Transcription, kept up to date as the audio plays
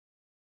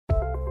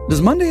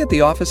Does Monday at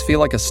the office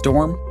feel like a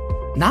storm?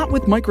 Not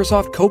with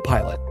Microsoft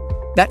Copilot.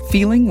 That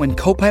feeling when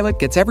Copilot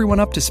gets everyone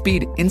up to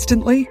speed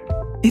instantly?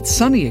 It's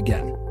sunny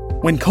again.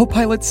 When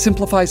Copilot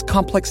simplifies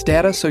complex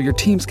data so your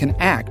teams can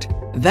act,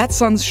 that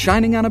sun's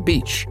shining on a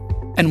beach.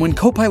 And when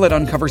Copilot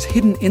uncovers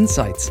hidden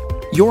insights,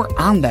 you're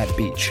on that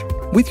beach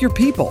with your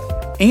people,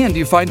 and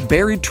you find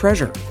buried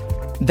treasure.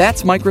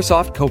 That's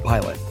Microsoft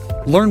Copilot.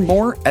 Learn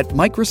more at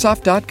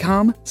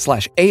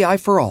Microsoft.com/AI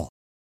for all.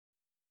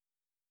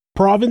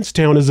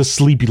 Provincetown is a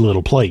sleepy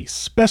little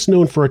place, best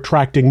known for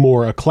attracting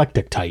more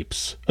eclectic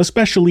types,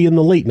 especially in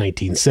the late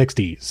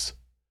 1960s.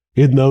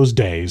 In those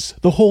days,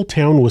 the whole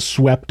town was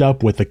swept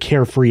up with the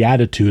carefree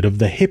attitude of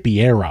the hippie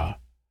era.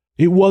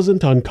 It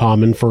wasn't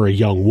uncommon for a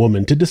young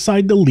woman to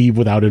decide to leave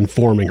without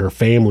informing her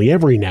family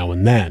every now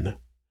and then.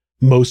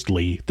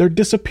 Mostly, their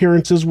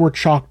disappearances were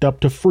chalked up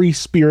to free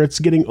spirits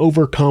getting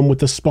overcome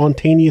with a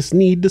spontaneous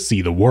need to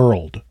see the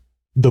world.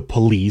 The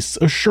police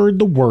assured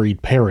the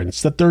worried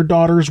parents that their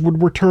daughters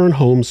would return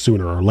home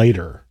sooner or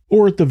later,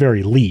 or at the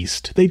very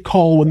least, they'd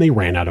call when they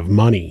ran out of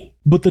money.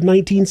 But the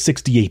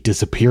 1968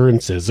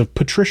 disappearances of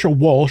Patricia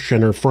Walsh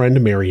and her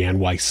friend Marianne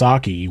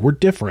Wysocki were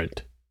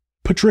different.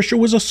 Patricia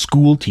was a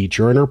school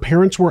teacher and her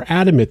parents were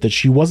adamant that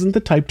she wasn't the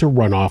type to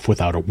run off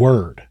without a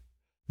word.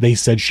 They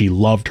said she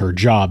loved her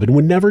job and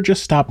would never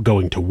just stop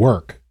going to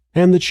work,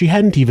 and that she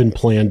hadn't even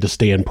planned to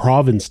stay in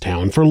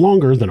Provincetown for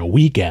longer than a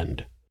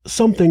weekend.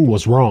 Something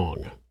was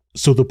wrong,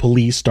 so the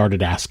police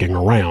started asking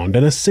around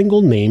and a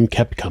single name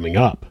kept coming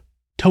up: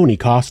 Tony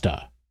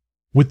Costa.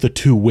 With the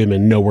two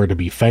women nowhere to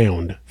be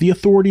found, the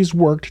authorities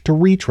worked to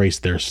retrace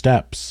their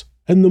steps,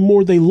 and the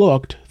more they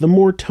looked, the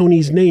more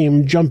Tony's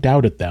name jumped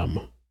out at them.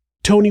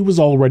 Tony was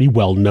already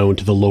well known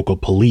to the local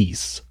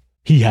police.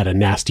 He had a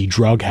nasty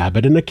drug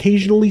habit and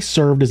occasionally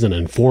served as an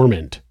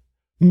informant.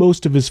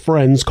 Most of his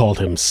friends called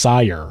him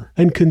Sire,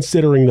 and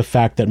considering the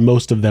fact that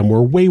most of them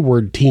were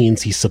wayward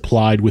teens he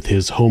supplied with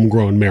his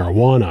homegrown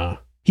marijuana,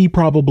 he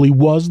probably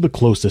was the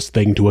closest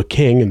thing to a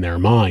king in their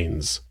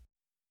minds.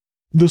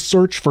 The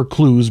search for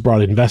clues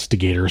brought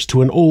investigators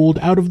to an old,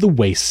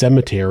 out-of-the-way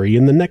cemetery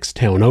in the next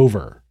town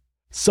over.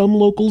 Some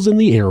locals in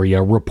the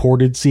area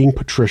reported seeing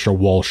Patricia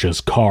Walsh's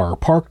car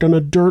parked on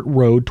a dirt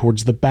road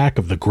towards the back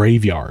of the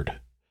graveyard.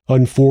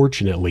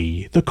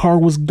 Unfortunately, the car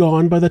was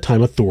gone by the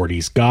time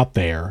authorities got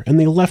there, and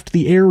they left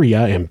the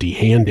area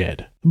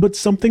empty-handed. But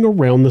something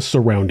around the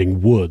surrounding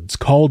woods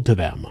called to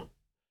them.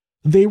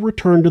 They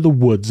returned to the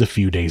woods a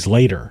few days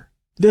later.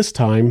 This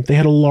time, they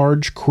had a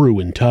large crew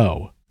in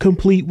tow,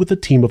 complete with a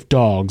team of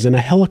dogs and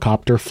a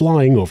helicopter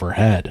flying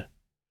overhead.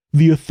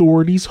 The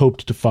authorities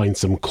hoped to find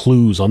some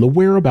clues on the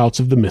whereabouts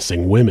of the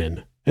missing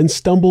women, and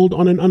stumbled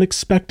on an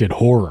unexpected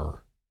horror.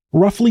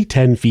 Roughly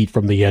 10 feet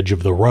from the edge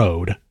of the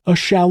road, a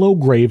shallow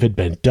grave had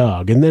been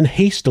dug and then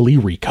hastily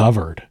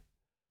recovered.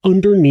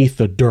 Underneath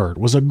the dirt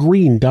was a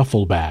green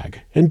duffel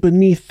bag, and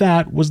beneath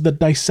that was the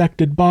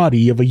dissected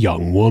body of a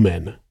young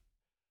woman.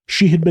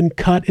 She had been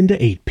cut into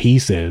 8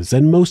 pieces,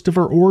 and most of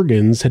her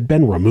organs had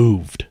been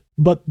removed.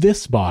 But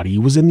this body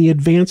was in the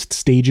advanced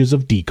stages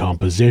of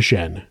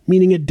decomposition,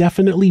 meaning it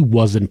definitely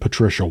wasn't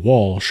Patricia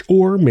Walsh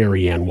or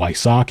Marianne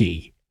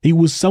Wysocki. It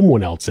was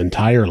someone else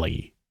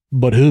entirely.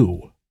 But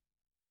who?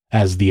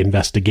 As the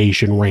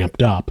investigation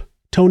ramped up,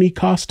 Tony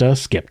Costa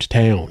skipped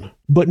town,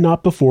 but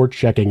not before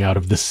checking out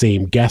of the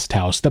same guest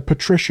house that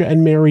Patricia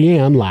and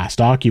Marianne last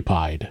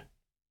occupied.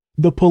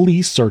 The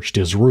police searched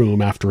his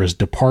room after his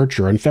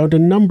departure and found a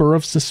number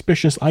of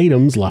suspicious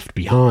items left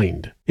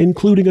behind,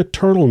 including a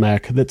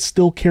turtleneck that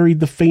still carried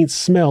the faint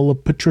smell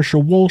of Patricia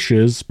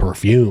Walsh's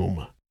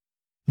perfume.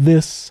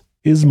 This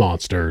is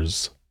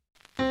Monsters.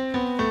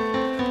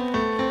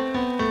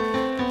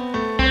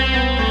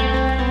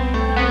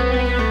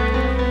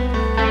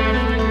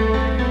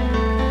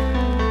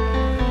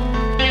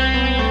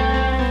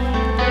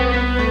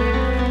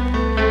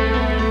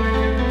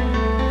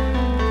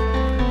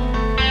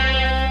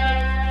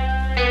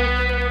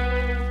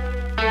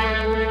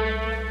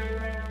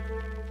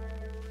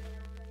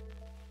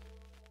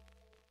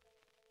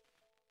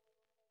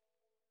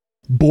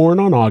 Born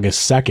on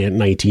August 2,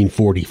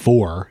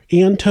 1944,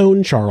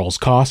 Antone Charles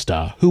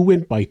Costa, who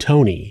went by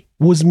Tony,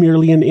 was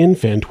merely an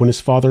infant when his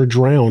father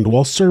drowned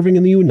while serving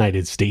in the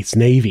United States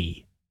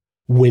Navy.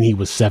 When he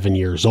was 7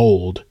 years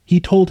old, he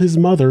told his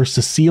mother,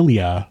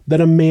 Cecilia,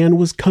 that a man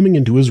was coming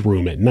into his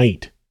room at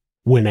night.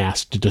 When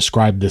asked to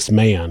describe this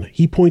man,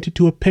 he pointed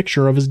to a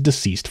picture of his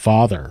deceased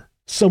father,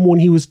 someone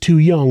he was too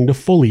young to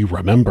fully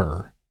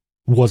remember.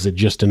 Was it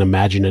just an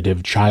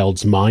imaginative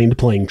child's mind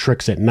playing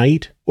tricks at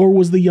night, or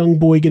was the young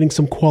boy getting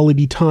some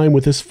quality time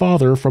with his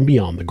father from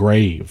beyond the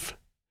grave?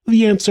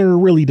 The answer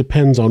really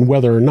depends on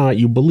whether or not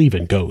you believe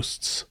in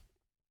ghosts.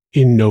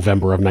 In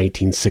November of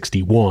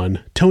 1961,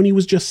 Tony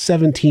was just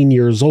 17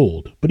 years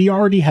old, but he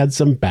already had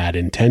some bad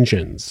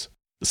intentions.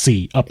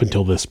 See, up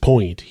until this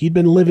point, he'd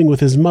been living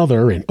with his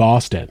mother in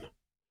Boston.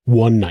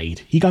 One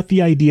night, he got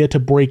the idea to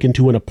break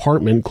into an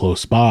apartment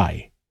close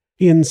by.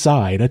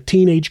 Inside, a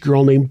teenage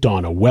girl named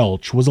Donna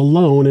Welch was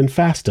alone and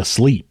fast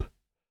asleep.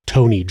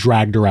 Tony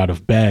dragged her out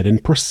of bed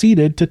and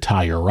proceeded to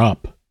tie her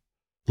up.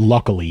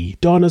 Luckily,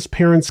 Donna's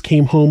parents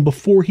came home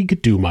before he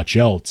could do much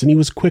else, and he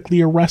was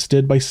quickly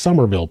arrested by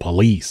Somerville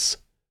police.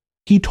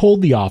 He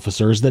told the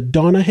officers that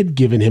Donna had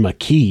given him a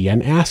key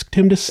and asked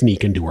him to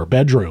sneak into her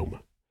bedroom.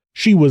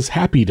 She was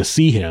happy to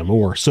see him,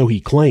 or so he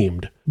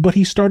claimed, but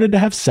he started to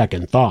have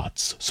second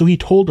thoughts, so he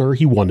told her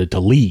he wanted to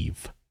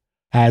leave.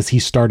 As he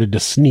started to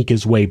sneak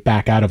his way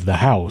back out of the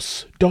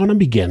house, Donna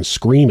began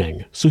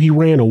screaming, so he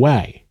ran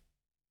away.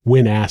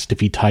 When asked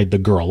if he tied the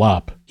girl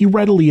up, he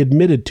readily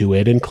admitted to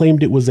it and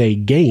claimed it was a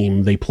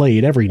game they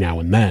played every now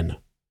and then.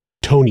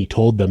 Tony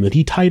told them that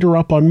he tied her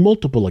up on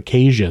multiple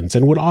occasions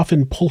and would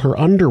often pull her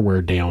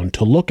underwear down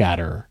to look at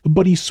her,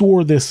 but he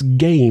swore this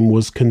game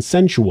was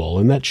consensual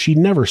and that she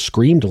never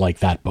screamed like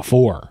that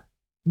before.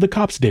 The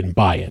cops didn't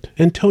buy it,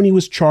 and Tony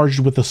was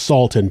charged with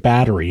assault and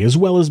battery as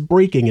well as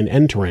breaking and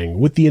entering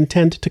with the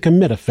intent to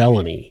commit a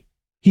felony.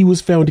 He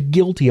was found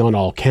guilty on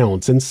all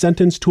counts and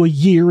sentenced to a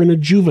year in a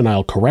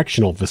juvenile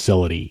correctional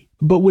facility,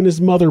 but when his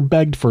mother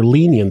begged for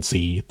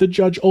leniency, the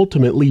judge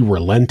ultimately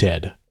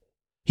relented.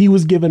 He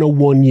was given a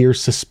 1-year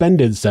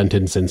suspended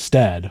sentence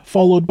instead,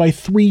 followed by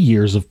 3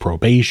 years of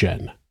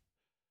probation.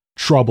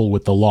 Trouble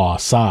with the law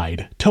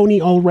aside,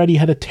 Tony already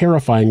had a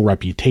terrifying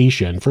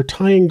reputation for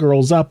tying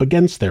girls up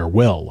against their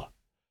will.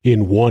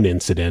 In one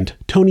incident,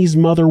 Tony's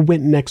mother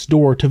went next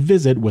door to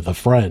visit with a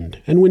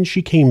friend, and when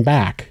she came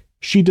back,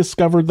 she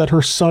discovered that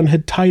her son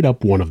had tied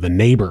up one of the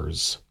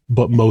neighbors.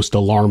 But most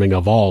alarming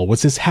of all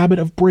was his habit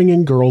of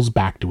bringing girls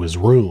back to his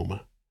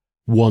room.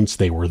 Once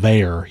they were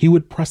there, he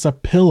would press a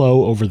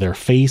pillow over their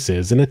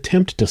faces and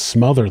attempt to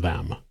smother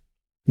them.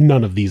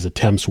 None of these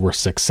attempts were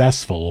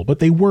successful, but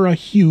they were a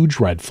huge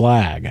red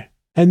flag.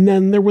 And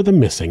then there were the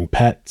missing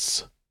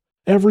pets.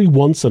 Every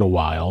once in a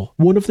while,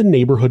 one of the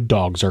neighborhood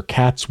dogs or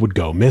cats would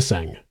go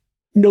missing.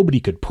 Nobody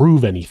could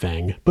prove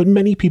anything, but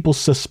many people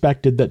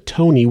suspected that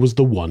Tony was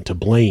the one to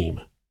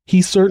blame.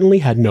 He certainly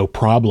had no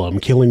problem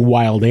killing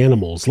wild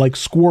animals like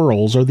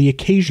squirrels or the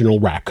occasional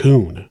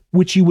raccoon,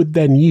 which he would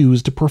then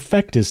use to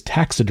perfect his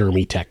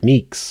taxidermy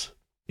techniques.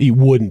 It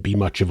wouldn't be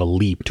much of a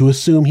leap to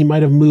assume he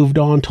might have moved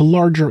on to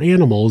larger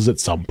animals at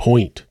some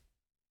point.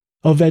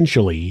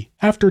 Eventually,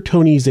 after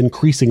Tony's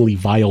increasingly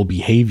vile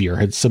behavior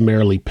had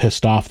summarily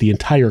pissed off the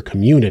entire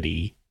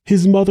community,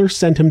 his mother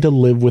sent him to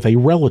live with a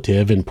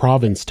relative in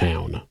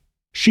Provincetown.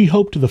 She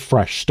hoped the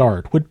fresh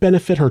start would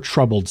benefit her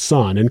troubled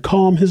son and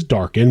calm his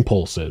dark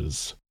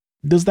impulses.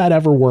 Does that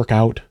ever work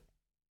out?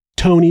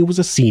 Tony was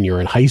a senior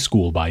in high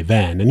school by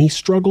then, and he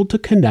struggled to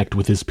connect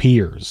with his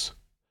peers.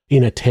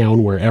 In a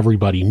town where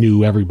everybody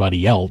knew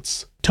everybody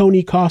else,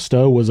 Tony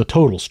Costa was a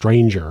total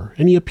stranger,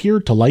 and he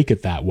appeared to like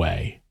it that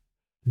way.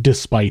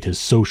 Despite his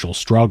social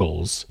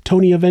struggles,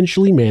 Tony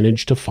eventually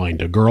managed to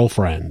find a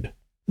girlfriend.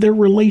 Their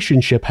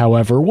relationship,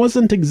 however,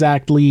 wasn't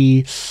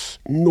exactly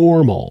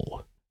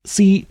normal.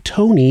 See,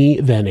 Tony,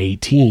 then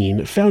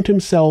 18, found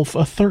himself a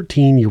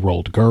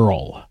 13-year-old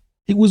girl.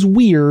 It was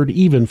weird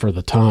even for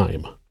the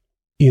time.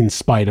 In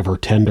spite of her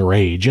tender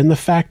age and the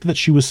fact that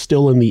she was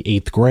still in the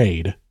 8th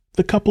grade,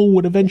 the couple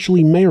would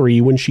eventually marry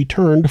when she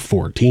turned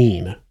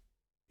 14.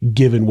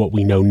 Given what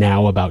we know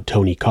now about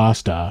Tony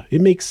Costa,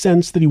 it makes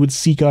sense that he would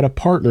seek out a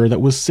partner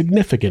that was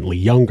significantly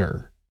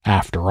younger.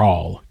 After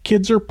all,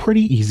 kids are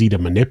pretty easy to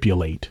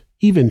manipulate,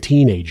 even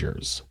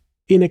teenagers.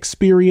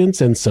 Inexperience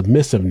and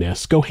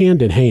submissiveness go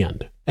hand in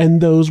hand, and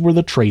those were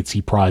the traits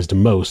he prized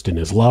most in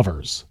his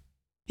lovers.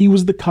 He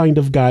was the kind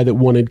of guy that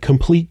wanted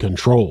complete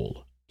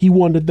control. He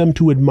wanted them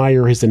to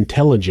admire his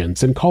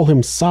intelligence and call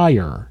him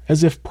sire,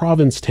 as if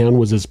Provincetown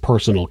was his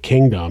personal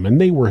kingdom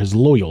and they were his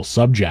loyal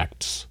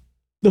subjects.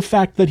 The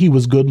fact that he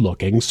was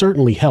good-looking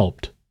certainly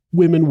helped.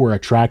 Women were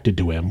attracted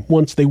to him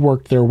once they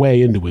worked their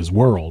way into his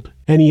world,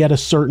 and he had a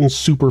certain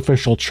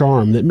superficial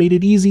charm that made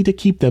it easy to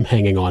keep them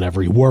hanging on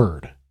every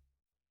word.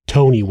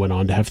 Tony went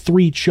on to have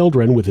 3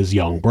 children with his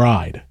young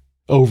bride.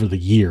 Over the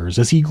years,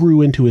 as he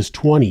grew into his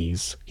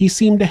 20s, he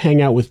seemed to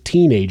hang out with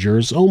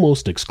teenagers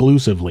almost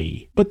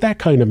exclusively, but that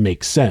kind of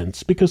makes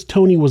sense because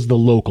Tony was the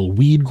local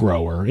weed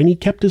grower and he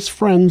kept his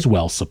friends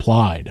well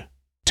supplied.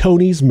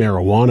 Tony's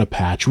marijuana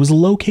patch was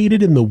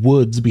located in the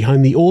woods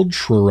behind the old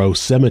Truro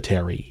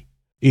cemetery.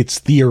 It's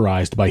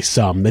theorized by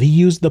some that he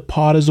used the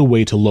pot as a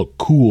way to look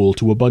cool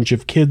to a bunch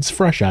of kids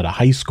fresh out of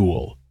high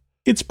school.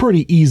 It's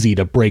pretty easy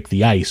to break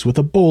the ice with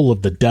a bowl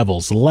of the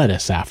devil's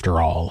lettuce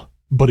after all.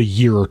 But a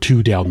year or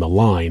 2 down the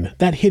line,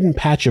 that hidden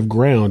patch of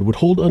ground would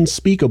hold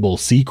unspeakable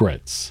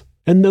secrets.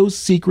 And those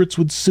secrets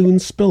would soon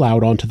spill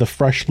out onto the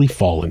freshly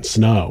fallen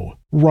snow,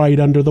 right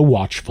under the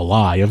watchful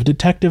eye of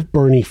Detective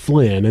Bernie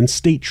Flynn and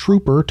State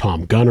Trooper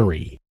Tom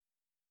Gunnery.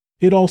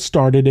 It all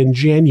started in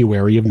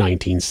January of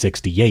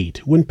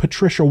 1968, when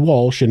Patricia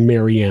Walsh and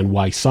Marianne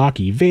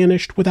Wysocki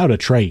vanished without a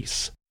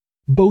trace.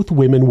 Both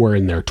women were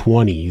in their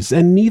 20s,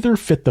 and neither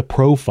fit the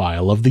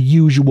profile of the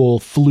usual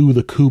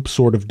flew-the-coop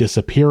sort of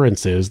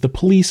disappearances the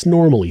police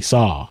normally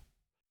saw.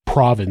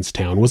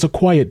 Provincetown was a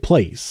quiet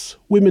place.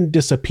 Women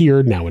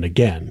disappeared now and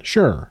again,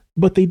 sure,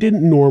 but they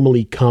didn't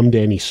normally come to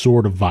any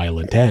sort of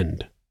violent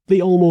end. They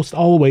almost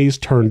always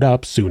turned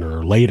up sooner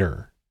or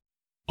later.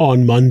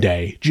 On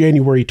Monday,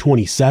 January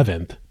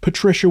 27th,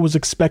 Patricia was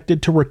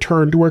expected to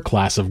return to her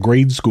class of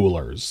grade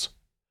schoolers.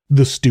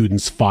 The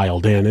students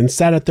filed in and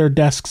sat at their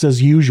desks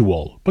as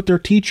usual, but their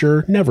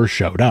teacher never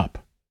showed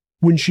up.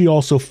 When she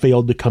also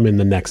failed to come in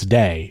the next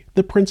day,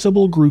 the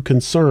principal grew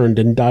concerned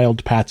and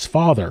dialed Pat's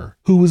father,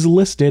 who was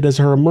listed as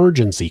her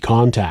emergency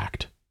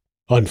contact.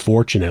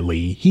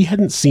 Unfortunately, he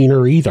hadn't seen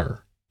her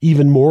either.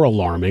 Even more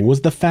alarming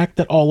was the fact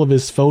that all of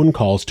his phone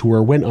calls to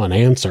her went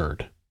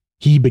unanswered.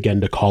 He began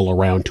to call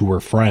around to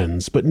her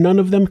friends, but none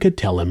of them could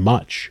tell him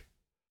much.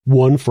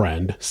 One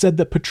friend said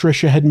that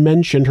Patricia had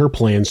mentioned her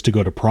plans to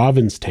go to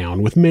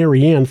Provincetown with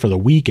Mary Ann for the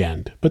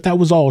weekend, but that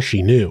was all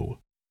she knew.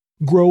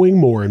 Growing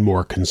more and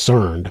more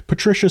concerned,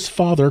 Patricia's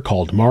father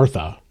called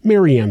Martha,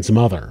 Mary Ann's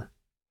mother.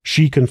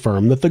 She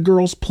confirmed that the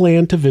girls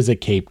planned to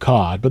visit Cape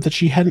Cod, but that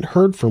she hadn't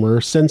heard from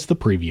her since the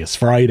previous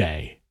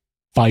Friday.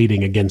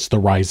 Fighting against the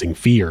rising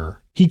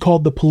fear, he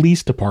called the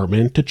police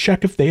department to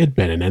check if they had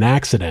been in an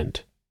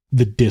accident.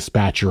 The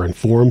dispatcher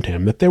informed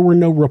him that there were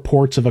no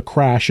reports of a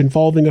crash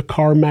involving a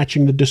car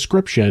matching the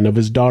description of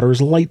his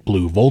daughter's light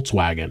blue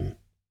Volkswagen.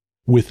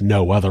 With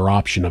no other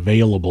option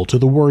available to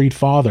the worried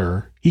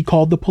father, he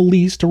called the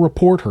police to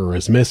report her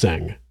as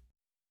missing.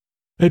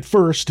 At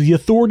first, the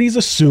authorities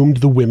assumed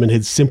the women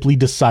had simply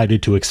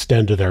decided to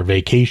extend their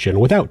vacation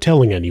without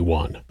telling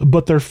anyone,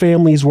 but their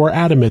families were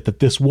adamant that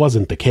this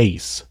wasn't the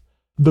case.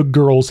 The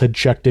girls had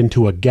checked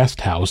into a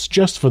guest house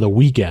just for the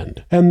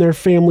weekend, and their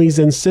families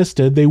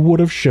insisted they would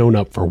have shown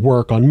up for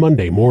work on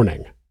Monday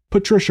morning.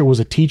 Patricia was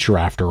a teacher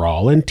after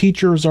all, and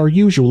teachers are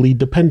usually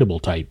dependable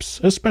types,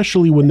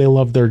 especially when they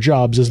love their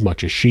jobs as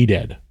much as she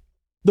did.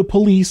 The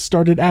police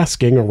started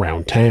asking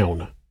around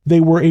town. They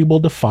were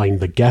able to find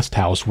the guest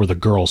house where the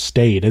girls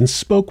stayed and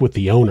spoke with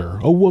the owner,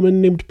 a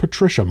woman named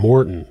Patricia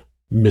Morton.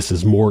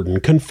 Mrs. Morton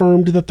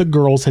confirmed that the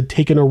girls had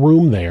taken a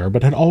room there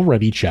but had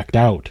already checked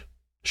out.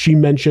 She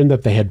mentioned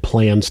that they had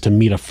plans to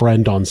meet a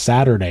friend on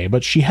Saturday,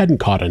 but she hadn't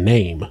caught a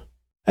name.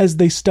 As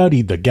they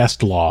studied the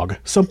guest log,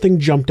 something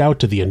jumped out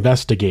to the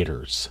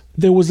investigators.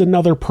 There was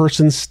another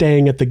person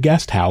staying at the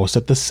guest house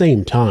at the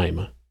same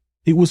time.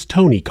 It was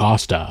Tony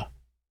Costa.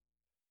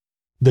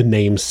 The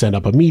name sent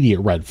up immediate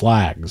red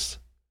flags.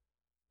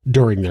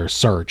 During their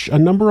search, a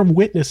number of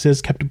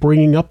witnesses kept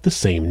bringing up the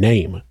same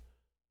name.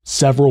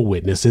 Several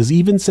witnesses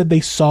even said they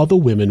saw the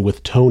women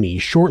with Tony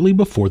shortly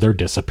before their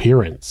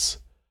disappearance.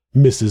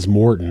 Mrs.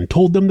 Morton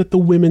told them that the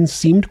women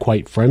seemed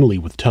quite friendly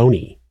with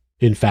Tony.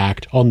 In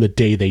fact, on the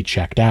day they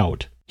checked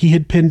out, he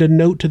had pinned a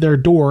note to their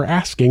door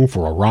asking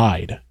for a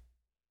ride.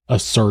 A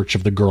search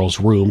of the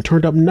girls' room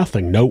turned up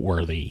nothing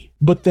noteworthy,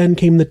 but then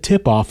came the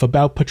tip-off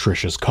about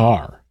Patricia's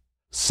car.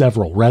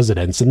 Several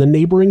residents in the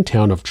neighboring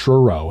town of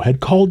Truro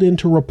had called in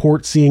to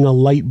report seeing a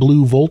light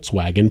blue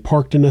Volkswagen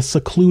parked in a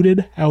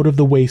secluded,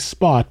 out-of-the-way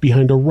spot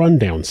behind a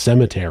rundown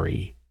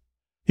cemetery.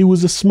 It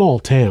was a small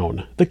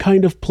town, the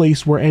kind of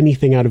place where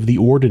anything out of the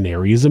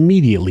ordinary is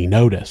immediately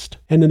noticed,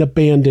 and an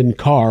abandoned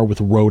car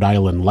with Rhode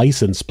Island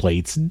license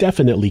plates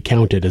definitely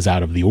counted as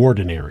out of the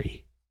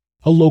ordinary.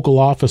 A local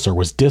officer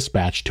was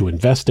dispatched to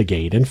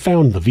investigate and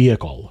found the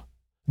vehicle.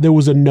 There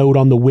was a note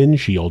on the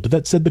windshield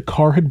that said the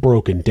car had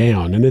broken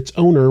down and its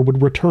owner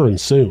would return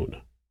soon.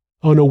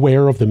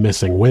 Unaware of the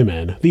missing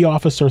women, the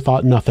officer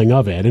thought nothing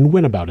of it and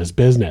went about his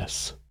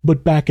business.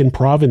 But back in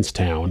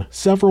Provincetown,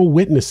 several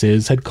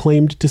witnesses had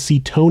claimed to see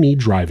Tony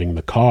driving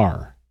the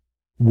car.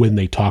 When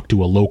they talked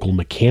to a local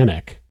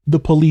mechanic, the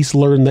police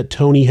learned that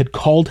Tony had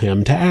called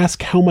him to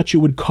ask how much it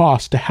would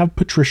cost to have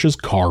Patricia's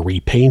car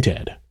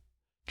repainted.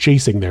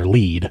 Chasing their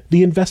lead,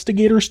 the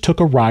investigators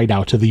took a ride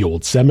out to the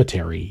old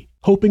cemetery,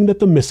 hoping that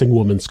the missing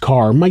woman's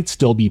car might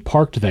still be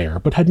parked there,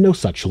 but had no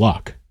such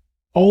luck.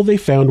 All they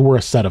found were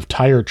a set of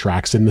tire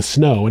tracks in the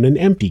snow and an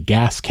empty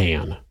gas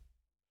can.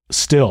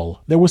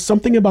 Still, there was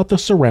something about the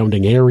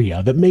surrounding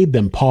area that made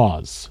them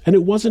pause, and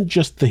it wasn't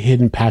just the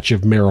hidden patch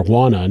of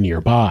marijuana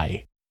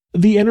nearby.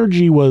 The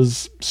energy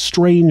was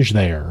strange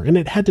there, and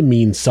it had to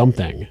mean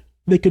something.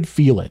 They could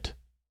feel it.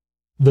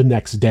 The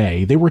next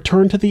day, they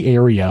returned to the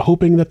area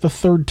hoping that the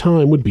third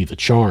time would be the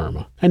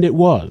charm, and it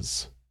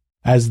was.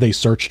 As they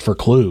searched for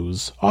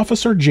clues,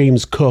 Officer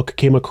James Cook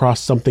came across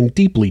something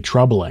deeply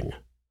troubling.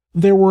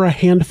 There were a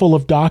handful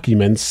of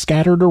documents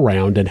scattered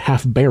around and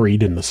half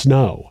buried in the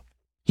snow.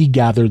 He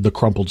gathered the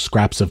crumpled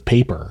scraps of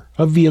paper,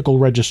 a vehicle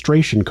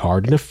registration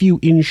card, and a few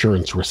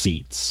insurance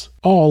receipts,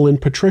 all in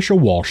Patricia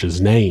Walsh's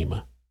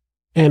name.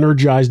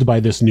 Energized by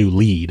this new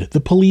lead,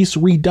 the police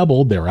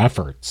redoubled their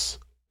efforts.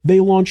 They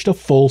launched a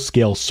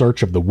full-scale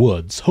search of the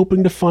woods,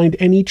 hoping to find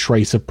any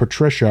trace of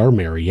Patricia or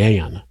Mary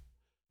Ann.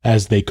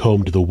 As they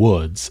combed the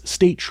woods,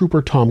 State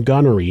Trooper Tom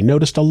Gunnery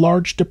noticed a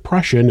large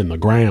depression in the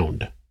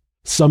ground.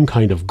 Some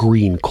kind of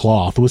green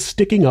cloth was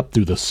sticking up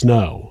through the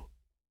snow.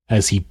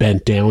 As he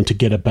bent down to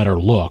get a better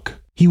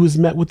look, he was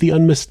met with the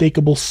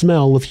unmistakable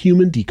smell of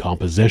human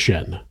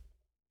decomposition.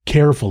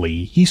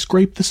 Carefully, he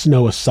scraped the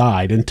snow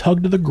aside and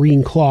tugged the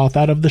green cloth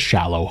out of the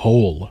shallow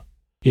hole.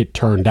 It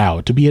turned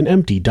out to be an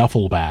empty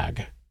duffel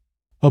bag.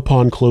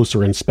 Upon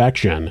closer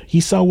inspection, he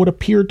saw what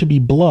appeared to be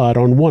blood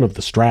on one of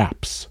the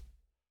straps.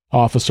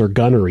 Officer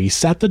Gunnery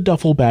set the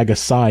duffel bag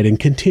aside and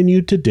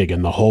continued to dig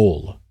in the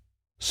hole.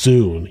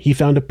 Soon, he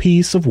found a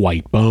piece of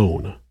white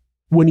bone.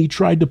 When he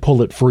tried to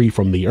pull it free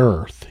from the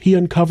earth, he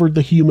uncovered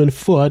the human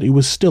foot it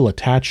was still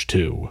attached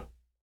to.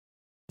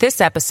 This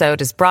episode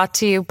is brought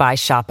to you by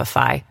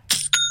Shopify.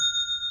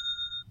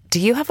 Do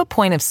you have a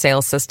point of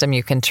sale system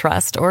you can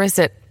trust, or is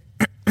it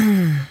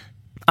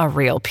a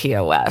real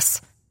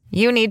POS?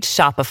 You need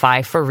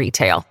Shopify for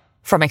retail.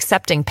 From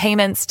accepting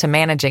payments to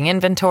managing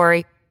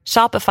inventory,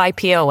 Shopify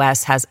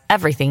POS has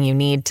everything you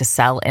need to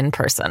sell in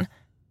person.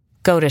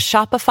 Go to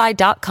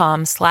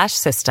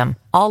shopify.com/system,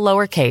 all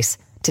lowercase,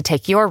 to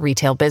take your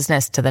retail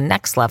business to the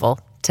next level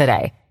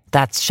today.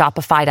 That's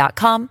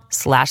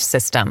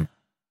shopify.com/system.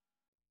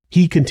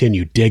 He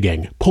continued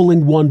digging,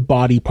 pulling one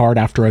body part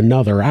after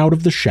another out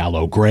of the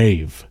shallow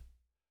grave.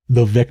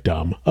 The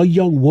victim, a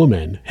young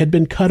woman, had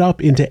been cut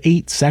up into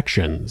 8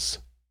 sections.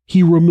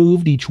 He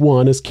removed each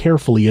one as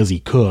carefully as he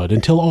could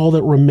until all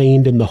that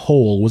remained in the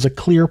hole was a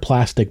clear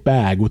plastic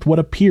bag with what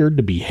appeared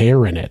to be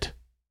hair in it.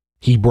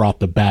 He brought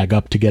the bag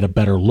up to get a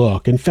better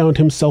look and found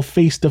himself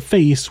face to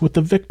face with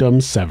the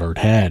victim's severed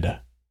head.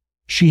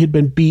 She had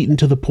been beaten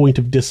to the point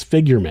of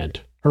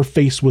disfigurement, her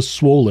face was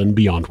swollen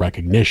beyond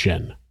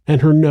recognition,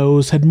 and her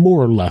nose had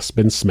more or less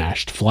been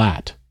smashed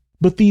flat.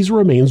 But these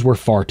remains were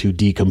far too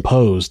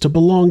decomposed to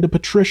belong to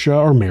Patricia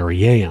or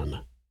Mary Ann.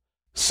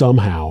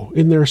 Somehow,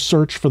 in their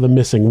search for the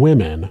missing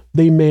women,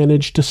 they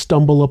managed to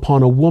stumble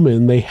upon a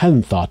woman they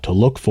hadn't thought to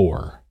look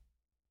for.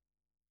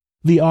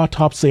 The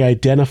autopsy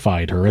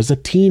identified her as a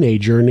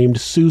teenager named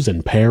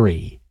Susan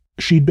Perry.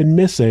 She'd been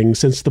missing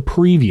since the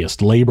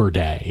previous Labor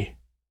Day.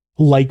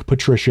 Like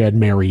Patricia and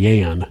Mary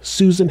Ann,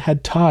 Susan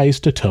had ties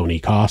to Tony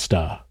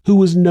Costa, who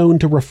was known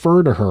to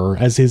refer to her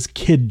as his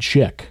kid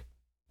chick.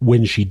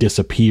 When she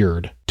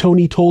disappeared,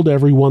 Tony told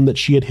everyone that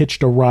she had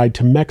hitched a ride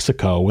to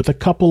Mexico with a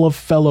couple of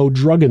fellow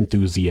drug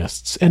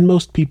enthusiasts, and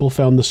most people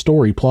found the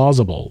story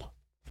plausible.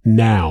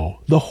 Now,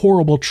 the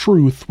horrible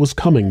truth was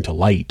coming to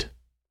light.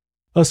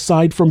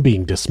 Aside from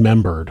being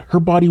dismembered, her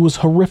body was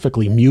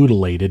horrifically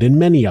mutilated in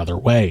many other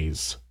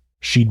ways.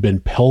 She'd been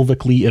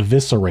pelvically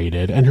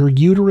eviscerated, and her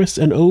uterus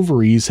and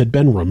ovaries had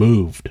been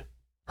removed.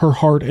 Her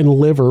heart and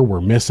liver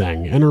were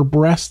missing, and her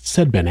breasts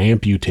had been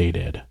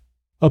amputated.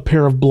 A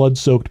pair of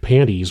blood-soaked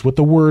panties with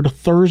the word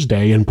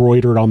Thursday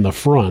embroidered on the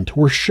front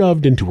were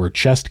shoved into her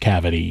chest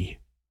cavity.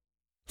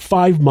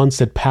 5 months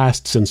had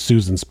passed since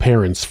Susan's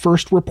parents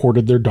first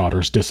reported their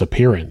daughter's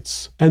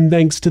disappearance, and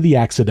thanks to the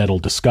accidental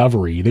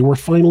discovery, they were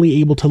finally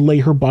able to lay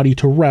her body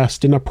to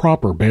rest in a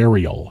proper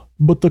burial.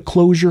 But the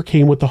closure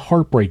came with a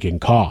heartbreaking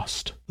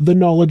cost: the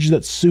knowledge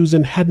that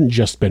Susan hadn't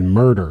just been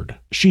murdered,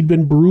 she'd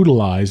been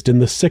brutalized in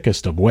the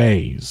sickest of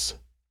ways.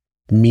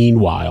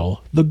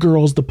 Meanwhile, the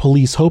girls the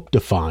police hoped to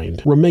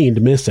find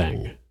remained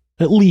missing,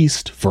 at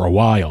least for a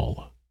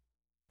while.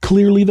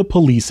 Clearly, the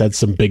police had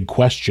some big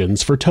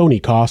questions for Tony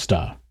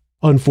Costa.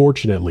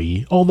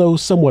 Unfortunately, although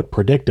somewhat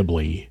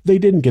predictably, they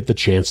didn't get the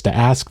chance to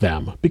ask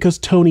them because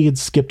Tony had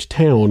skipped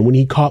town when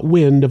he caught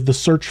wind of the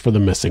search for the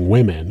missing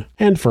women,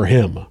 and for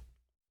him.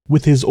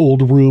 With his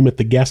old room at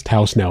the guest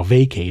house now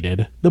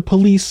vacated, the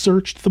police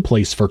searched the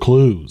place for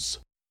clues.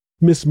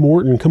 Miss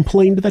Morton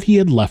complained that he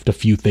had left a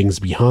few things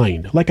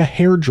behind, like a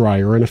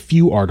hairdryer and a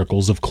few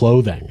articles of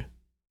clothing.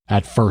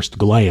 At first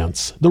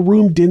glance, the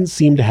room didn't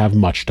seem to have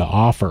much to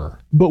offer,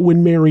 but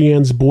when Mary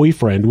Ann's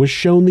boyfriend was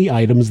shown the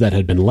items that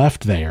had been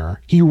left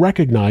there, he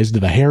recognized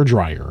the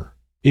hairdryer.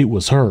 It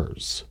was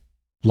hers.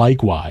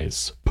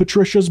 Likewise,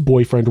 Patricia's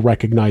boyfriend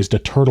recognized a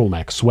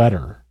turtleneck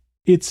sweater.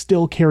 It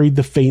still carried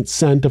the faint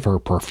scent of her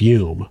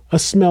perfume, a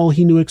smell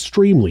he knew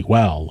extremely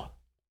well.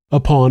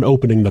 Upon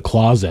opening the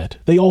closet,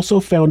 they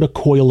also found a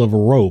coil of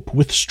rope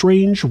with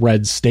strange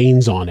red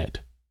stains on it.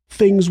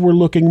 Things were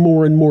looking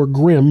more and more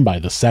grim by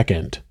the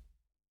second.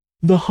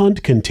 The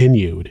hunt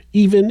continued,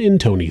 even in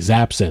Tony's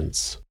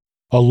absence.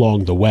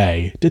 Along the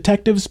way,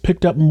 detectives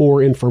picked up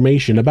more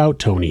information about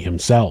Tony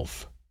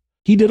himself.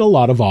 He did a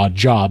lot of odd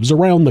jobs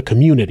around the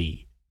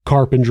community: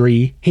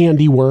 carpentry,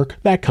 handiwork,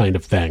 that kind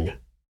of thing.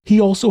 He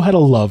also had a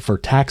love for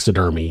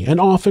taxidermy and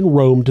often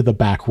roamed the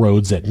back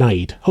roads at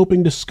night,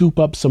 hoping to scoop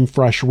up some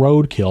fresh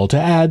roadkill to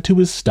add to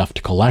his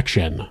stuffed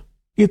collection.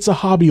 It's a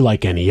hobby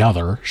like any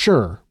other,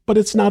 sure, but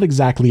it's not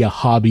exactly a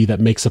hobby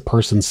that makes a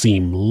person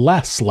seem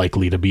less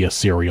likely to be a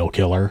serial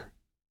killer.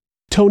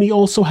 Tony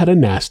also had a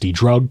nasty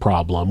drug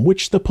problem,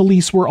 which the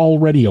police were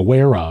already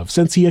aware of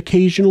since he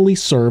occasionally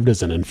served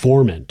as an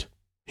informant.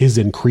 His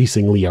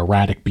increasingly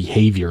erratic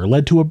behavior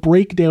led to a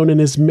breakdown in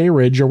his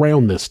marriage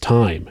around this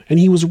time, and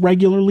he was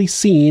regularly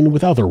seen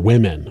with other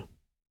women.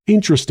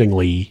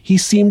 Interestingly, he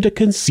seemed to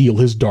conceal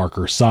his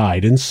darker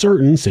side in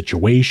certain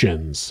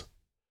situations.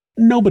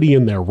 Nobody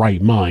in their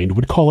right mind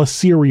would call a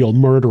serial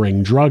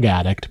murdering drug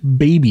addict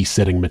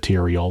babysitting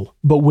material,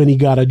 but when he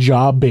got a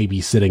job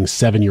babysitting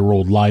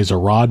 7-year-old Liza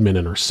Rodman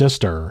and her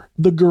sister,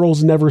 the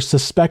girls never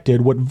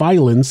suspected what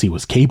violence he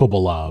was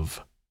capable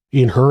of.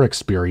 In her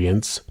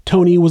experience,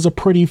 Tony was a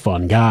pretty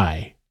fun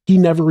guy. He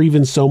never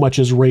even so much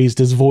as raised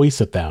his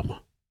voice at them.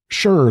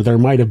 Sure, there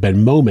might have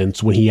been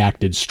moments when he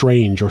acted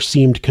strange or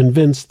seemed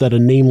convinced that a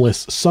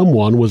nameless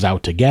someone was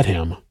out to get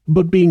him,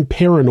 but being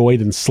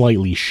paranoid and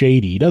slightly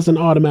shady doesn't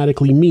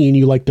automatically mean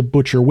you like to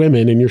butcher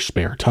women in your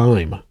spare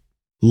time.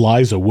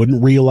 Liza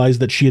wouldn't realize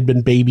that she had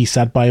been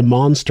babysat by a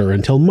monster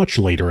until much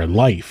later in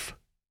life.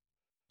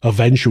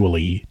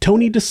 Eventually,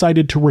 Tony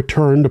decided to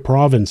return to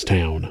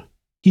Provincetown.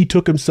 He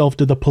took himself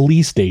to the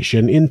police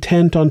station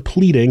intent on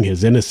pleading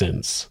his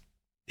innocence.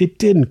 It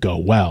didn't go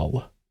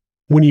well.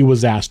 When he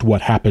was asked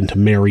what happened to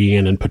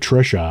Marianne and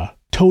Patricia,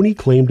 Tony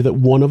claimed that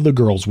one of the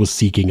girls was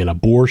seeking an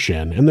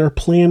abortion and their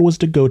plan was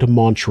to go to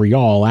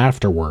Montreal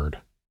afterward.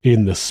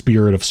 In the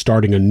spirit of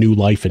starting a new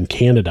life in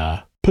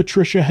Canada,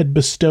 Patricia had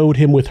bestowed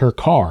him with her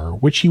car,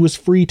 which he was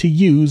free to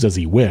use as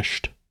he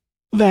wished.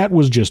 That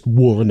was just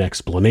one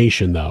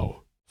explanation,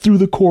 though. Through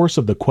the course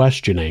of the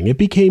questioning, it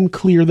became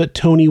clear that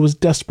Tony was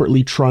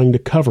desperately trying to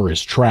cover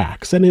his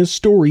tracks, and his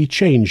story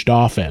changed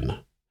often.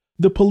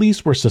 The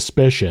police were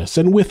suspicious,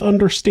 and with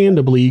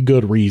understandably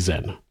good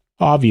reason.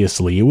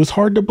 Obviously, it was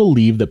hard to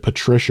believe that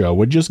Patricia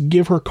would just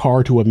give her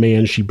car to a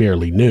man she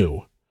barely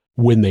knew.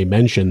 When they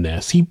mentioned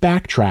this, he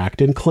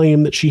backtracked and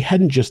claimed that she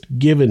hadn't just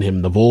given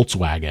him the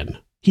Volkswagen.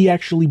 He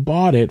actually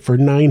bought it for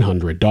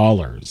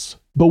 $900.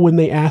 But when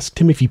they asked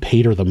him if he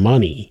paid her the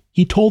money,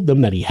 he told them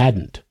that he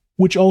hadn't,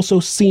 which also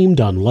seemed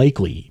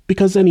unlikely,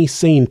 because any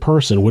sane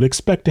person would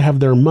expect to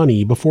have their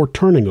money before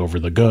turning over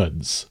the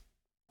goods.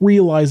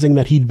 Realizing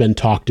that he'd been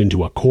talked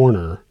into a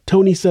corner,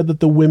 Tony said that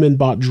the women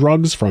bought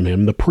drugs from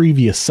him the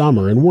previous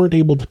summer and weren't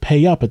able to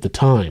pay up at the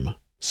time,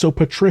 so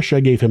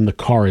Patricia gave him the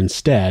car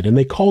instead and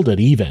they called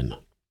it even.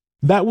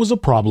 That was a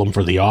problem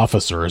for the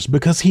officers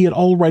because he had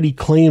already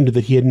claimed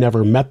that he had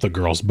never met the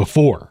girls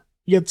before,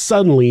 yet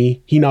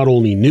suddenly he not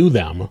only knew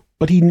them,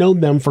 but he'd known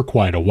them for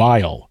quite a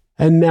while.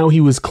 And now he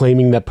was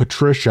claiming that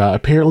Patricia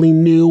apparently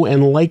knew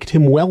and liked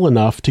him well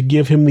enough to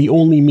give him the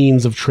only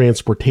means of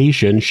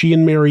transportation she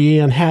and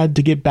Marianne had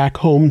to get back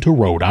home to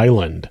Rhode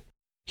Island.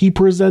 He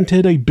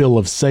presented a bill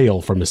of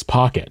sale from his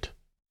pocket.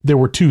 There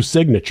were 2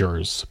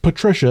 signatures,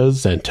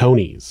 Patricia's and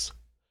Tony's.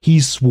 He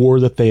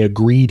swore that they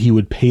agreed he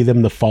would pay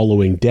them the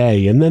following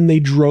day, and then they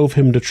drove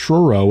him to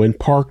Truro and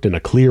parked in a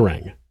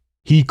clearing.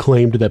 He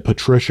claimed that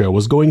Patricia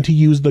was going to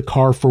use the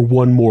car for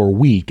 1 more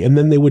week and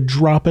then they would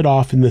drop it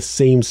off in the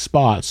same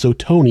spot so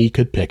Tony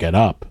could pick it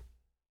up.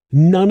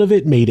 None of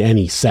it made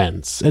any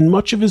sense, and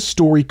much of his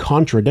story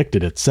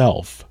contradicted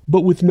itself,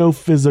 but with no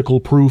physical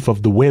proof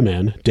of the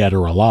women, dead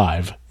or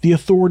alive, the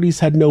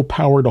authorities had no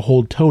power to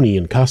hold Tony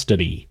in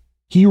custody.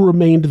 He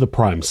remained the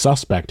prime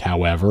suspect,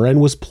 however,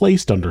 and was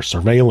placed under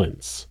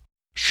surveillance.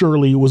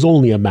 Surely it was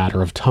only a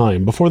matter of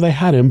time before they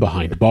had him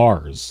behind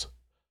bars.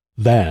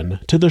 Then,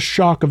 to the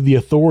shock of the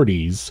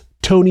authorities,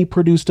 Tony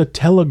produced a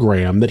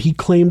telegram that he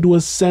claimed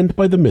was sent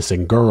by the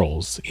missing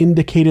girls,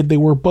 indicated they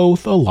were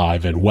both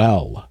alive and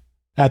well.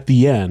 At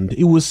the end,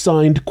 it was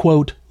signed,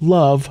 quote,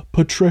 "Love,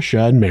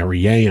 Patricia and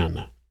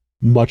Marianne."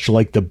 Much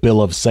like the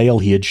bill of sale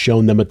he had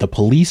shown them at the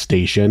police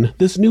station,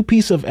 this new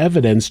piece of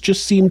evidence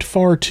just seemed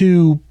far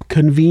too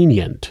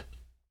convenient.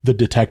 The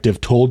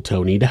detective told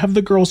Tony to have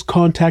the girls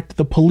contact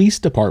the police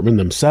department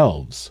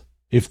themselves,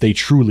 if they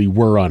truly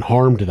were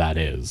unharmed, that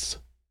is.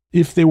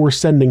 If they were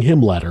sending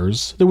him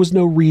letters, there was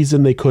no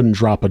reason they couldn't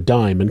drop a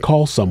dime and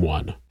call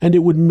someone, and it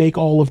would make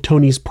all of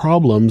Tony's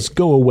problems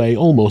go away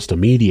almost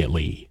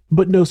immediately.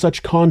 But no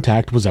such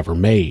contact was ever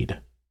made.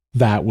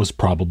 That was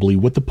probably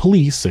what the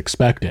police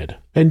expected.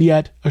 And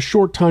yet, a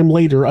short time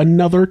later,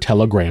 another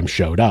telegram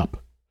showed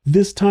up.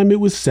 This time it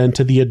was sent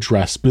to the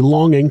address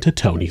belonging to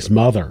Tony's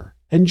mother.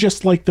 And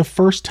just like the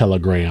first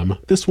telegram,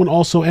 this one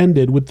also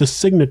ended with the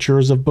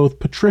signatures of both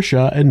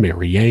Patricia and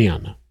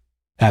Marianne.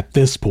 At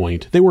this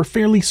point, they were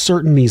fairly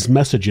certain these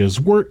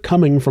messages weren't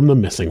coming from the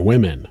missing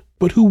women.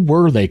 But who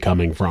were they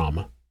coming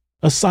from?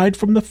 Aside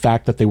from the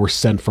fact that they were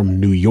sent from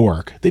New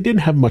York, they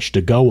didn't have much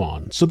to go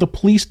on, so the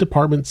police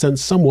department sent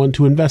someone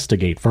to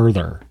investigate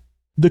further.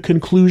 The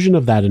conclusion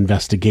of that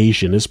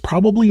investigation is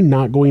probably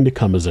not going to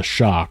come as a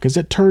shock, as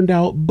it turned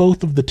out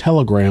both of the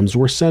telegrams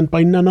were sent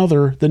by none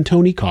other than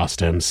Tony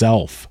Costa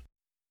himself.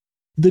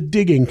 The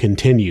digging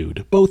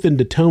continued, both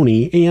into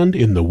Tony and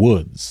in the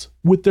woods,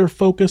 with their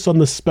focus on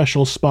the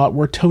special spot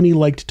where Tony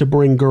liked to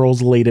bring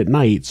girls late at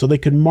night so they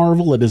could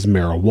marvel at his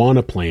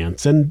marijuana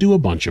plants and do a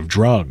bunch of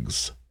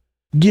drugs.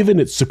 Given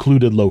its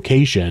secluded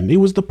location, it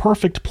was the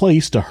perfect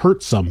place to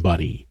hurt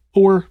somebody,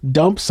 or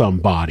dump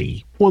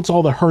somebody, once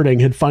all the hurting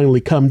had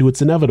finally come to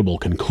its inevitable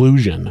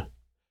conclusion.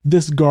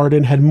 This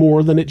garden had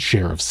more than its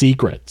share of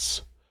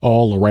secrets.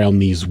 All around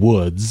these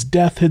woods,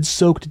 death had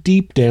soaked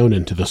deep down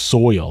into the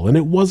soil, and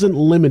it wasn't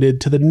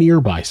limited to the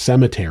nearby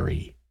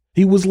cemetery.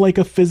 It was like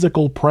a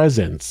physical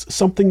presence,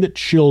 something that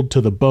chilled to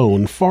the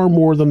bone far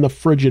more than the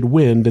frigid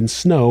wind and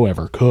snow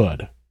ever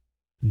could.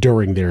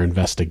 During their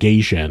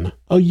investigation,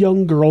 a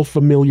young girl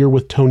familiar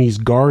with Tony's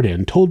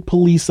garden told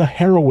police a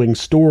harrowing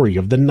story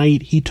of the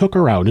night he took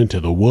her out into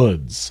the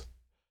woods.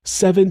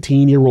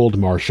 17-year-old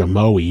Marcia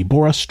Moe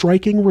bore a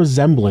striking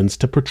resemblance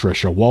to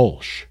Patricia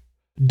Walsh.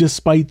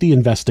 Despite the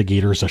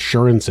investigators'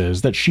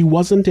 assurances that she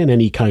wasn't in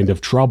any kind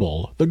of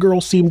trouble, the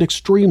girl seemed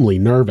extremely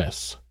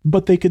nervous,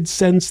 but they could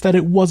sense that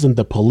it wasn't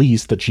the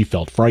police that she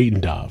felt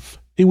frightened of.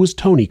 It was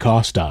Tony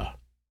Costa.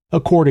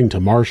 According to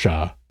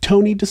Marcia,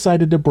 Tony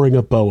decided to bring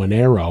a bow and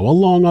arrow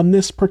along on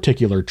this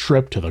particular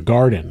trip to the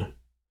garden.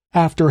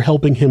 After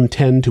helping him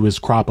tend to his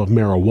crop of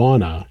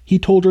marijuana, he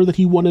told her that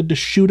he wanted to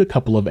shoot a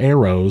couple of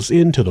arrows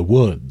into the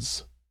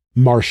woods.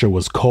 Marcia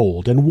was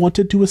cold and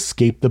wanted to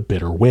escape the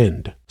bitter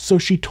wind, so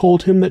she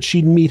told him that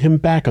she'd meet him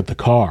back at the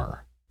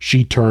car.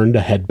 She turned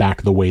to head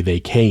back the way they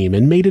came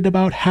and made it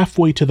about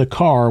halfway to the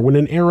car when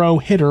an arrow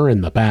hit her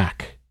in the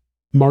back.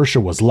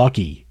 Marcia was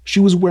lucky. She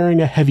was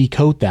wearing a heavy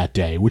coat that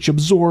day, which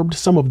absorbed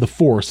some of the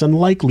force and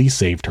likely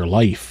saved her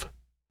life.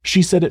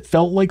 She said it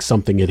felt like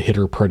something had hit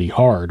her pretty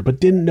hard, but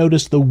didn't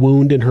notice the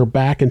wound in her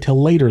back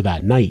until later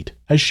that night,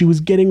 as she was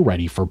getting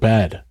ready for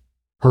bed.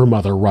 Her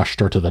mother rushed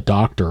her to the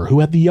doctor, who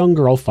had the young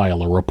girl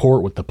file a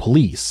report with the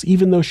police,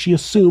 even though she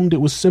assumed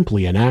it was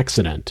simply an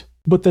accident.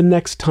 But the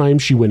next time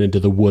she went into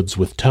the woods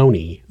with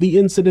Tony, the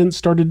incident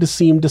started to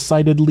seem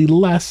decidedly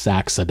less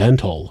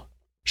accidental.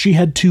 She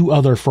had 2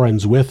 other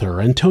friends with her,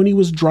 and Tony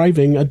was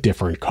driving a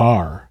different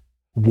car.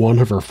 One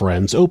of her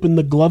friends opened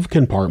the glove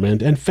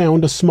compartment and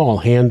found a small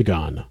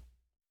handgun.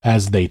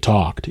 As they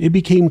talked, it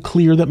became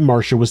clear that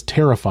Marcia was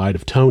terrified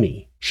of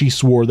Tony. She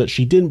swore that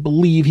she didn't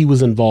believe he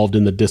was involved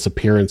in the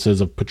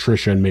disappearances of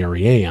Patricia and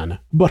Mary Ann,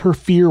 but her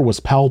fear was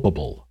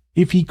palpable.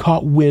 If he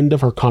caught wind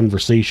of her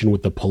conversation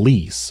with the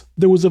police,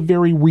 there was a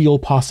very real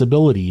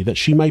possibility that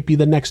she might be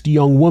the next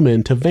young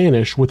woman to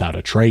vanish without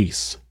a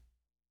trace.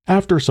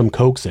 After some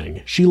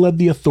coaxing, she led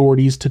the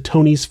authorities to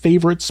Tony's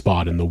favorite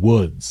spot in the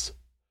woods.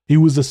 It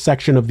was a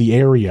section of the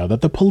area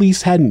that the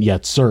police hadn't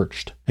yet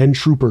searched, and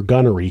Trooper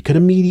Gunnery could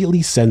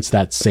immediately sense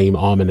that same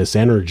ominous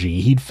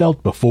energy he'd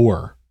felt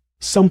before.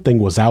 Something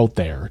was out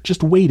there,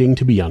 just waiting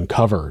to be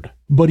uncovered,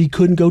 but he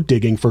couldn't go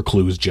digging for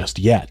clues just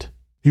yet.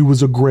 It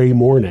was a gray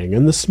morning,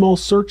 and the small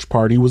search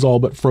party was all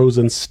but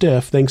frozen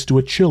stiff thanks to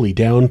a chilly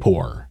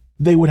downpour.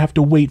 They would have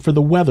to wait for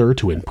the weather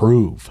to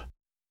improve.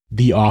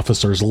 The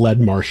officers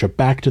led Marcia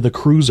back to the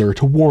cruiser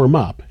to warm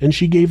up, and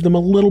she gave them a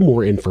little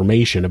more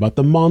information about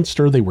the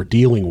monster they were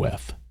dealing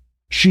with.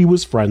 She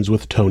was friends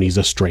with Tony's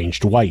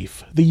estranged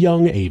wife, the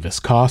young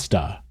Avis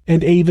Costa,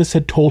 and Avis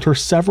had told her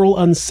several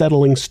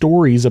unsettling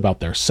stories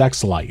about their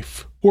sex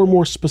life, or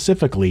more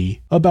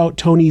specifically, about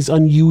Tony's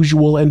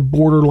unusual and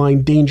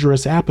borderline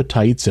dangerous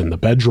appetites in the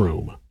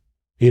bedroom.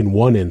 In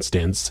one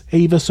instance,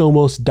 Avis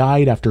almost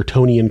died after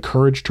Tony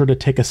encouraged her to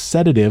take a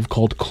sedative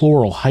called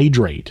chloral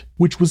hydrate,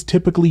 which was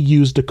typically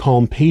used to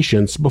calm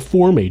patients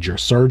before major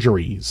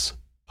surgeries.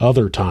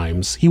 Other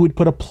times, he would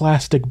put a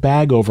plastic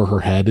bag over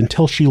her head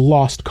until she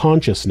lost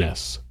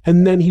consciousness,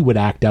 and then he would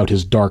act out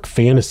his dark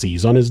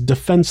fantasies on his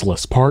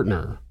defenseless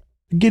partner.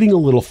 Getting a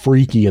little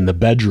freaky in the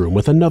bedroom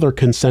with another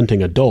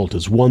consenting adult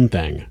is one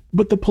thing,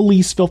 but the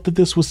police felt that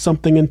this was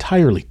something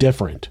entirely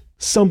different.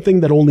 Something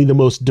that only the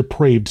most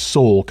depraved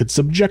soul could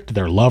subject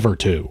their lover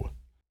to.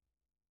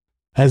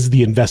 As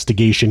the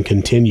investigation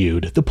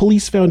continued, the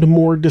police found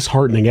more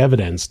disheartening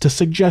evidence to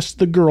suggest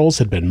the girls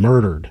had been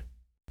murdered.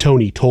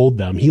 Tony told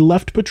them he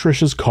left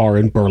Patricia's car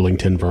in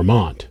Burlington,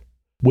 Vermont.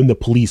 When the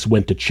police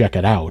went to check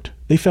it out,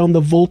 they found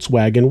the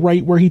Volkswagen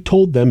right where he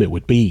told them it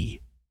would be.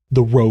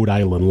 The Rhode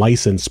Island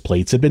license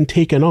plates had been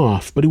taken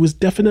off, but it was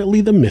definitely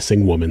the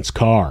missing woman's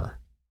car.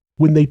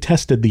 When they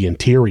tested the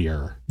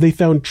interior, they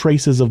found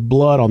traces of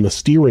blood on the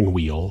steering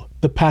wheel,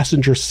 the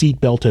passenger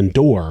seatbelt and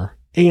door,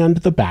 and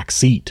the back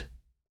seat.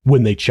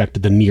 When they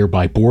checked the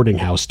nearby boarding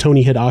house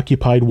Tony had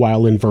occupied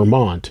while in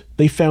Vermont,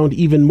 they found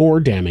even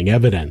more damning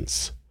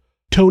evidence.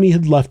 Tony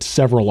had left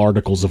several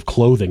articles of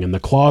clothing in the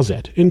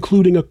closet,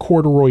 including a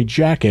corduroy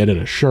jacket and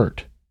a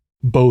shirt.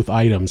 Both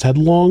items had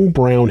long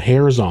brown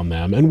hairs on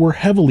them and were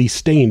heavily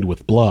stained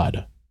with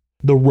blood.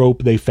 The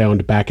rope they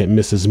found back at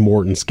Mrs.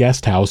 Morton's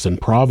guest house in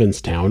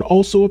Provincetown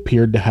also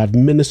appeared to have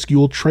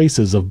minuscule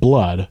traces of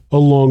blood,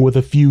 along with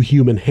a few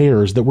human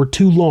hairs that were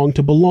too long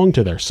to belong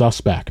to their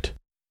suspect.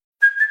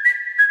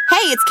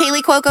 Hey, it's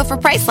Kaylee Cuoco for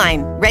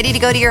Priceline. Ready to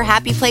go to your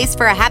happy place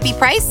for a happy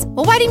price?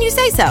 Well, why didn't you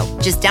say so?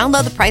 Just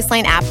download the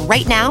Priceline app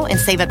right now and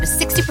save up to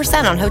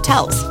 60% on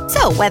hotels.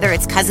 So whether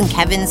it's Cousin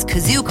Kevin's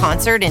Kazoo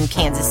Concert in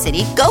Kansas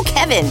City, go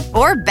Kevin,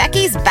 or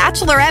Becky's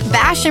Bachelorette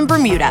Bash in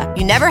Bermuda,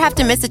 you never have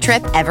to miss a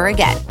trip ever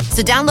again.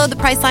 So download the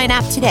Priceline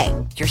app today.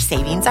 Your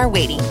savings are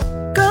waiting.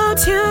 Go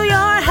to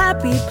your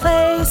happy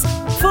place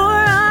for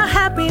a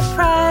happy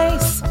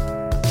price.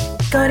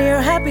 Go to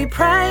your happy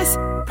price,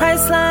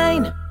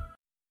 Priceline.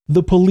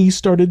 The police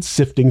started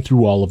sifting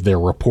through all of their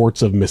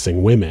reports of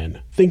missing women,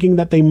 thinking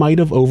that they might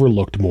have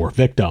overlooked more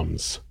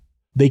victims.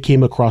 They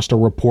came across a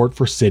report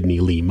for Sydney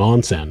Lee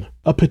Monson,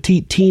 a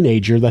petite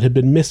teenager that had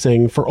been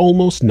missing for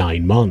almost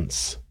 9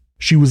 months.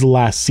 She was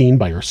last seen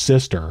by her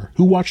sister,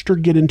 who watched her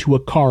get into a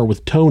car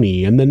with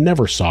Tony and then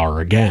never saw her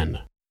again.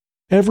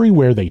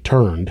 Everywhere they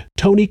turned,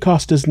 Tony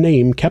Costa's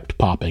name kept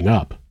popping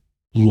up.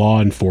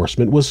 Law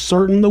enforcement was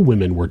certain the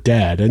women were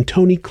dead, and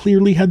Tony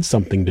clearly had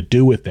something to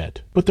do with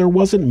it, but there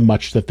wasn't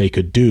much that they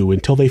could do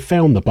until they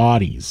found the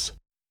bodies.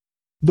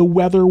 The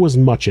weather was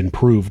much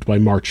improved by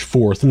March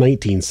 4th,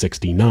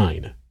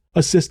 1969.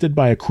 Assisted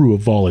by a crew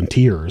of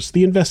volunteers,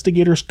 the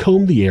investigators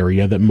combed the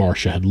area that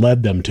Marcia had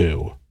led them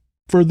to.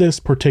 For this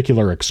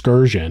particular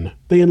excursion,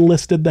 they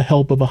enlisted the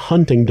help of a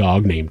hunting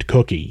dog named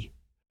Cookie.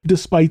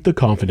 Despite the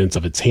confidence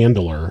of its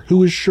handler, who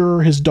was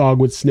sure his dog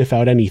would sniff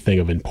out anything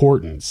of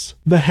importance,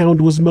 the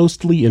hound was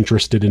mostly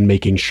interested in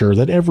making sure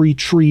that every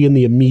tree in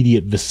the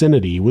immediate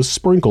vicinity was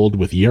sprinkled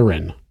with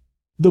urine.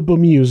 The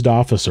bemused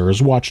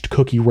officers watched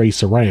Cookie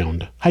race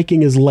around,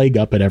 hiking his leg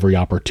up at every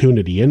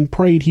opportunity, and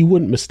prayed he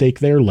wouldn't mistake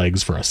their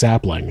legs for a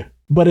sapling.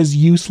 But as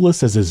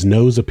useless as his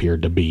nose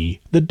appeared to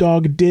be, the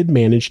dog did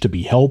manage to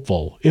be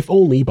helpful, if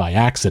only by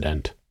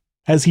accident.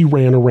 As he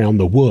ran around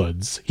the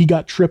woods, he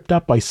got tripped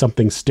up by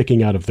something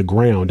sticking out of the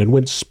ground and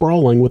went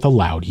sprawling with a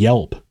loud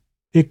yelp.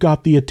 It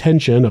got the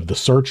attention of the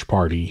search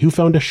party, who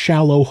found a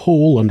shallow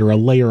hole under a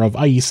layer of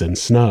ice and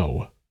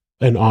snow.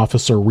 An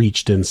officer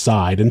reached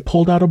inside and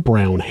pulled out a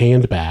brown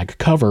handbag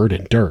covered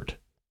in dirt.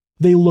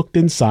 They looked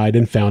inside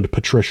and found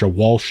Patricia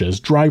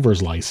Walsh's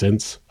driver's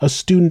license, a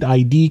student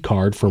ID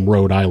card from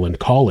Rhode Island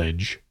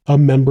College, a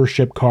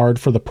membership card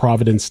for the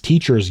Providence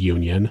Teachers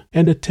Union,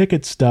 and a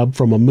ticket stub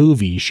from a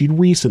movie she'd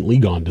recently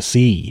gone to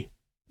see.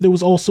 There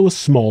was also a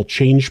small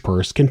change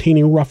purse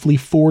containing roughly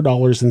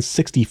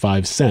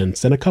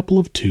 $4.65 and a couple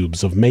of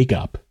tubes of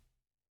makeup.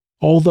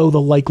 Although the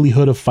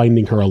likelihood of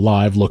finding her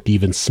alive looked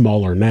even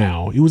smaller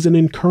now, it was an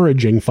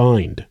encouraging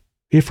find.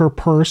 If her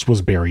purse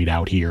was buried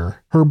out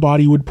here, her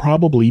body would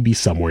probably be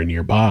somewhere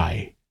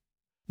nearby.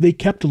 They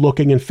kept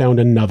looking and found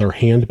another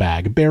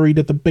handbag buried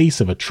at the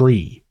base of a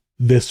tree.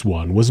 This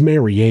one was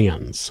Mary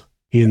Ann's.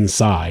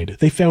 Inside,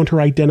 they found her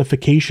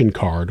identification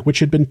card, which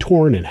had been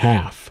torn in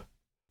half.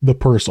 The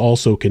purse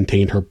also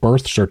contained her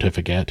birth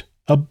certificate,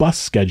 a bus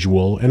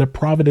schedule, and a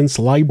Providence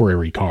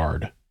library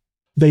card.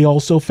 They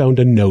also found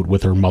a note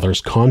with her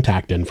mother's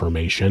contact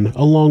information,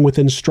 along with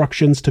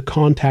instructions to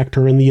contact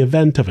her in the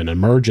event of an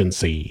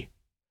emergency.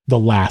 The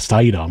last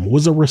item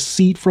was a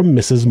receipt from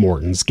Mrs.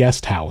 Morton's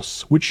guest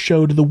house, which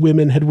showed the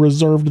women had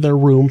reserved their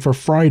room for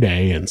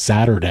Friday and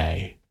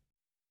Saturday.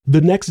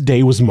 The next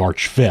day was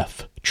March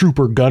 5th.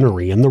 Trooper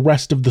Gunnery and the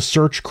rest of the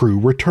search crew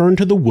returned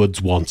to the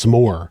woods once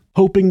more,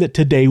 hoping that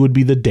today would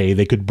be the day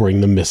they could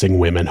bring the missing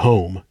women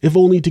home, if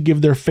only to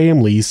give their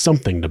families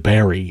something to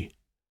bury.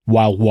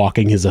 While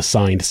walking his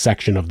assigned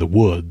section of the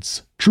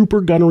woods,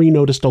 Trooper Gunnery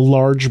noticed a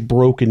large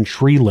broken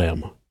tree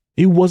limb.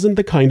 It wasn't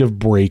the kind of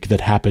break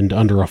that happened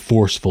under a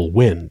forceful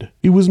wind.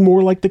 It was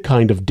more like the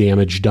kind of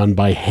damage done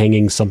by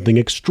hanging something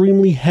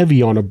extremely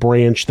heavy on a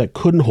branch that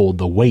couldn't hold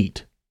the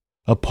weight.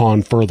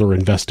 Upon further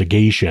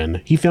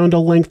investigation, he found a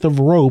length of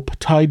rope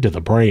tied to the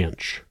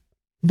branch.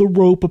 The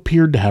rope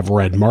appeared to have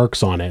red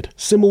marks on it,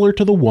 similar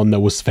to the one that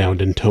was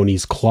found in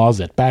Tony's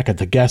closet back at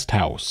the guest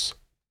house.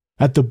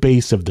 At the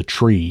base of the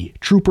tree,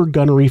 Trooper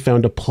Gunnery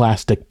found a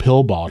plastic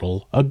pill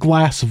bottle, a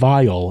glass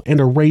vial,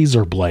 and a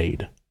razor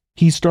blade.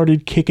 He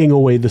started kicking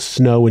away the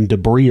snow and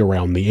debris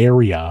around the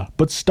area,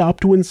 but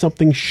stopped when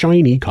something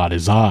shiny caught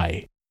his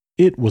eye.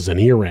 It was an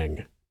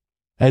earring.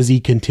 As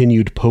he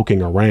continued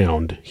poking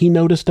around, he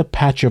noticed a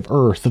patch of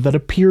earth that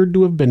appeared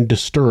to have been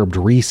disturbed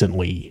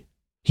recently.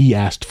 He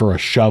asked for a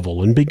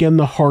shovel and began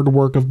the hard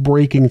work of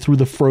breaking through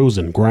the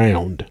frozen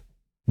ground.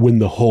 When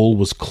the hole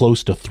was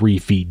close to 3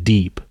 feet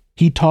deep,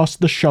 he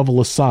tossed the shovel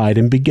aside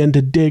and began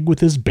to dig with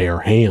his bare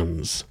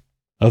hands.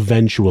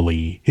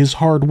 Eventually, his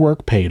hard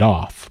work paid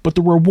off, but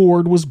the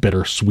reward was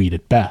bittersweet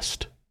at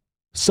best.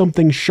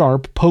 Something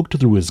sharp poked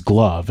through his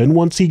glove, and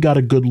once he got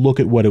a good look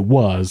at what it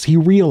was, he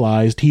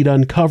realized he'd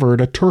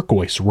uncovered a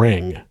turquoise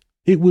ring.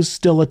 It was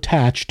still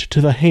attached to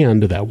the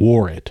hand that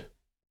wore it.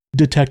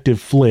 Detective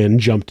Flynn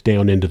jumped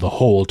down into the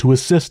hole to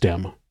assist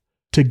him.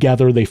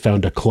 Together they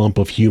found a clump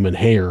of human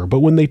hair, but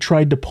when they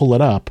tried to pull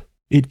it up,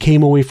 it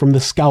came away from the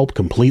scalp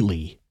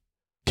completely.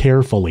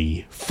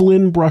 Carefully,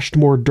 Flynn brushed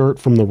more dirt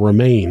from the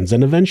remains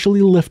and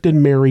eventually lifted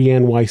Mary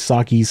Ann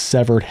Wysocki's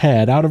severed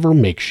head out of her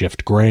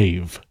makeshift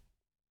grave.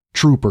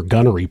 Trooper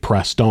Gunnery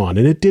pressed on,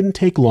 and it didn't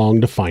take long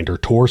to find her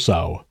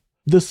torso.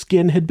 The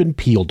skin had been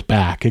peeled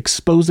back,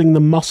 exposing the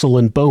muscle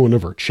and bone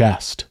of her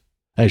chest.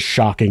 As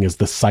shocking as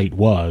the sight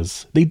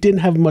was, they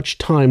didn't have much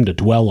time to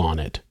dwell on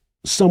it.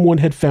 Someone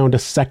had found a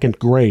second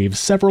grave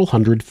several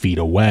hundred feet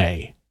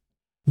away.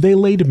 They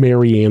laid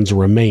Mary Ann's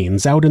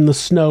remains out in the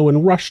snow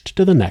and rushed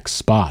to the next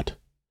spot.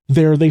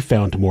 There they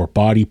found more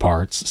body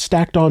parts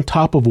stacked on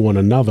top of one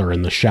another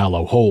in the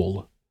shallow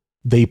hole.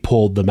 They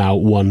pulled them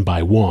out one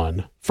by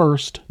one,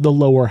 first the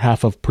lower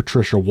half of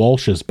Patricia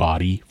Walsh's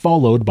body,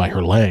 followed by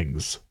her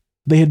legs.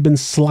 They had been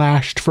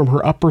slashed from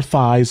her upper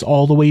thighs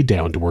all the way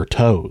down to her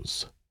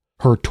toes.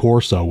 Her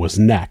torso was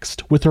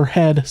next, with her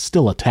head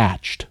still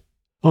attached.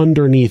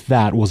 Underneath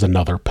that was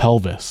another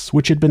pelvis,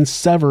 which had been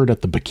severed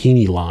at the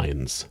bikini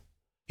lines.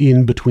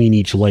 In between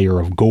each layer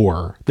of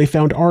gore, they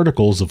found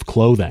articles of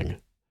clothing.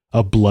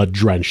 A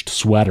blood-drenched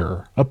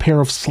sweater, a pair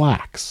of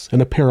slacks,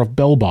 and a pair of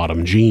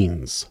bell-bottom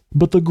jeans.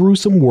 But the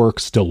gruesome work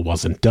still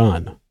wasn't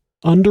done.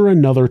 Under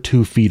another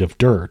 2 feet of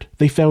dirt,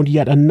 they found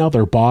yet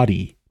another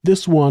body,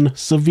 this one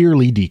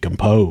severely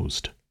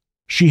decomposed.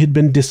 She had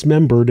been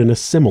dismembered in a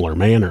similar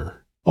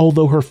manner.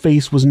 Although her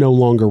face was no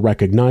longer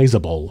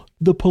recognizable,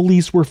 the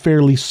police were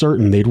fairly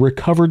certain they'd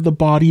recovered the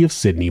body of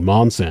Sydney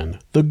Monson,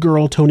 the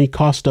girl Tony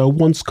Costa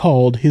once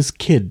called his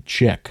kid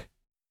chick.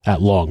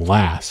 At long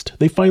last,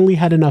 they finally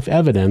had enough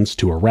evidence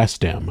to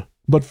arrest him,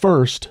 but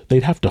first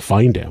they'd have to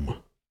find him.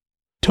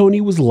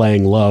 Tony was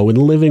laying low and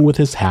living with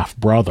his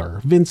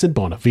half-brother, Vincent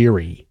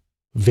Bonaviri.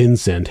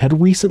 Vincent had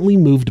recently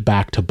moved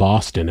back to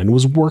Boston and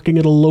was working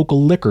at a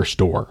local liquor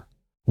store.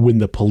 When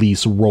the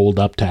police rolled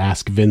up to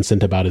ask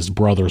Vincent about his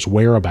brother's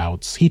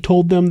whereabouts, he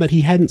told them that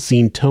he hadn't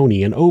seen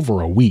Tony in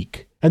over a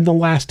week, and the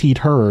last he'd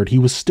heard he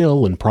was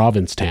still in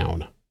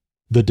Provincetown.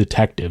 The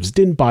detectives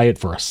didn't buy it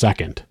for a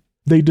second.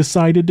 They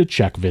decided to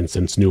check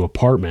Vincent's new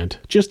apartment,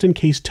 just in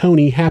case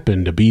Tony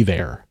happened to be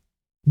there.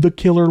 The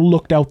killer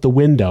looked out the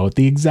window at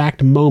the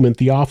exact moment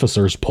the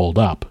officers pulled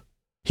up.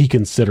 He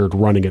considered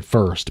running at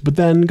first, but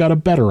then got a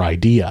better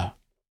idea.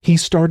 He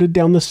started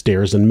down the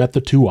stairs and met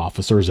the two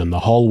officers in the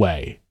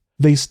hallway.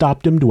 They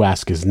stopped him to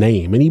ask his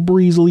name, and he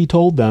breezily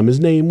told them his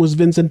name was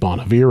Vincent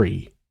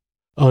Bonaviri.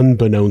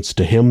 Unbeknownst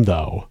to him,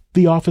 though,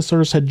 the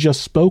officers had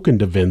just spoken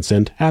to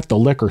Vincent at the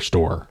liquor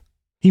store.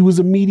 He was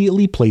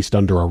immediately placed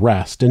under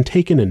arrest and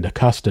taken into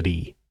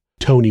custody.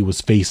 Tony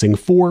was facing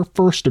 4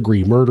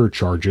 first-degree murder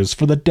charges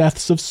for the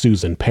deaths of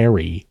Susan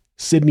Perry,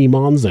 Sydney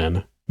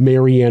Monson,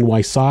 Mary Ann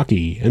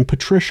Wysocki, and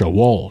Patricia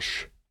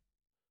Walsh.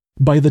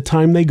 By the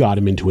time they got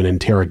him into an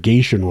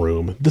interrogation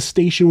room, the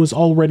station was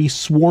already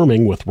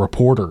swarming with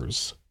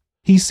reporters.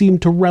 He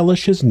seemed to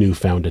relish his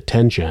newfound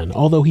attention,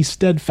 although he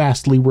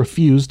steadfastly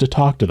refused to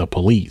talk to the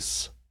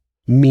police.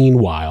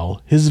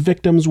 Meanwhile, his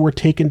victims were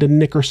taken to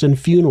Nickerson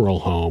Funeral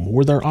Home,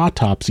 where their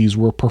autopsies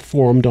were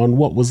performed on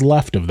what was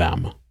left of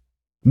them.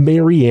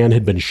 Mary Ann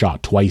had been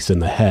shot twice in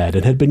the head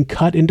and had been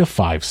cut into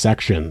 5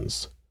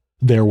 sections.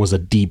 There was a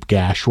deep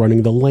gash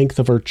running the length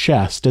of her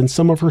chest, and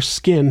some of her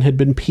skin had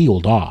been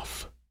peeled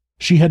off.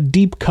 She had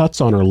deep cuts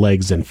on her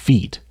legs and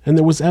feet, and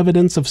there was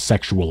evidence of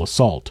sexual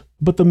assault,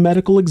 but the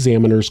medical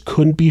examiners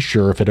couldn't be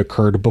sure if it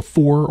occurred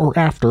before or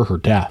after her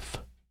death.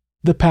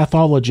 The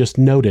pathologist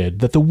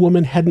noted that the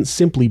woman hadn't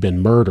simply been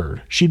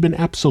murdered, she'd been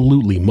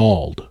absolutely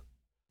mauled.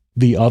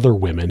 The other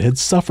women had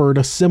suffered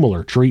a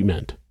similar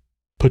treatment.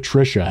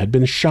 Patricia had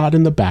been shot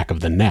in the back of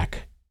the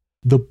neck.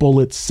 The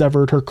bullet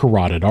severed her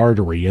carotid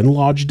artery and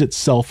lodged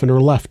itself in her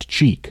left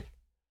cheek.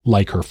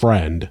 Like her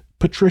friend,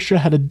 Patricia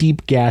had a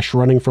deep gash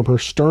running from her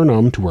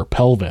sternum to her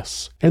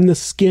pelvis, and the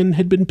skin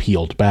had been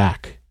peeled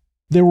back.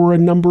 There were a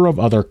number of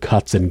other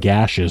cuts and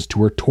gashes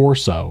to her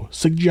torso,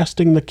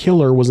 suggesting the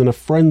killer was in a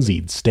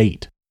frenzied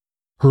state.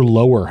 Her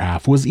lower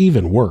half was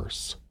even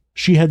worse.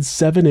 She had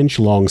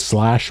 7-inch-long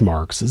slash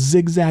marks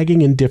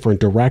zigzagging in different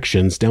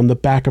directions down the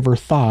back of her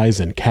thighs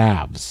and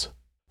calves.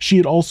 She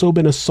had also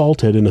been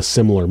assaulted in a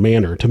similar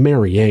manner to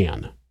Mary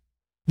Ann.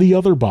 The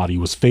other body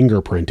was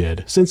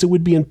fingerprinted, since it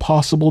would be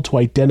impossible to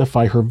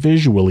identify her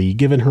visually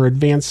given her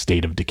advanced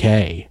state of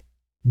decay.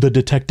 The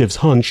detective's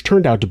hunch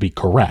turned out to be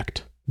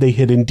correct. They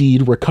had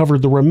indeed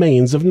recovered the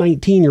remains of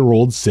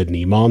 19-year-old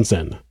Sydney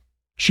Monson.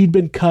 She'd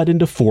been cut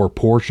into 4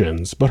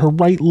 portions, but her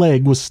right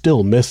leg was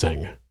still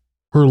missing.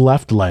 Her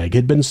left leg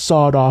had been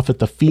sawed off at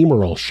the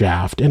femoral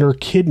shaft, and her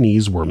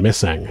kidneys were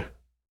missing.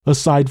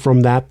 Aside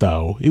from that,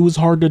 though, it was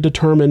hard to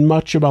determine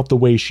much about the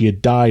way she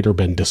had died or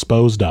been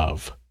disposed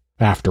of.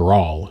 After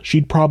all,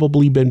 she'd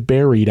probably been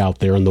buried out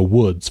there in the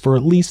woods for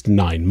at least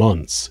 9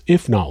 months,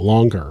 if not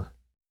longer.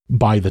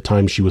 By the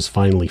time she was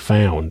finally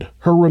found,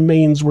 her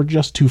remains were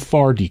just too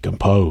far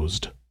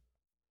decomposed.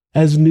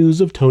 As news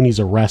of Tony's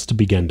arrest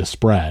began to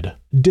spread,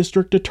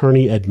 District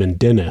Attorney Edmund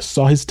Dennis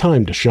saw his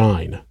time to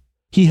shine.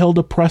 He held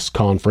a press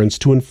conference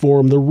to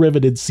inform the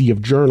riveted sea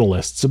of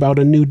journalists about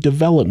a new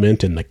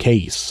development in the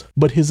case,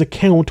 but his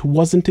account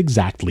wasn't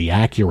exactly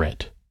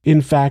accurate.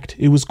 In fact,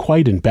 it was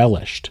quite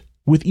embellished,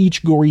 with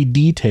each gory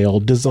detail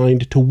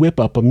designed to whip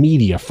up a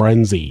media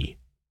frenzy.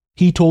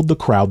 He told the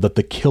crowd that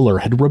the killer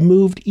had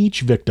removed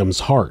each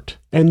victim's heart,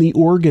 and the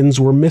organs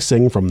were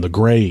missing from the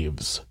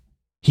graves.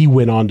 He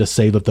went on to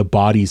say that the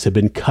bodies had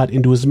been cut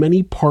into as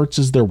many parts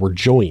as there were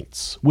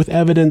joints, with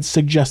evidence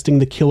suggesting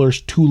the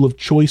killer's tool of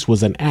choice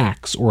was an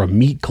axe or a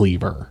meat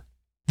cleaver.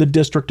 The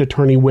district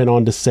attorney went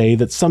on to say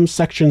that some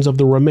sections of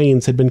the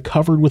remains had been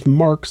covered with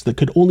marks that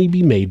could only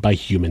be made by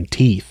human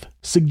teeth,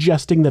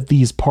 suggesting that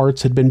these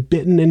parts had been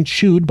bitten and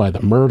chewed by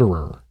the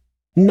murderer.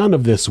 None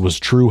of this was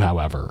true,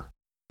 however.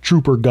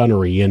 Trooper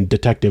Gunnery and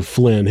Detective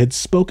Flynn had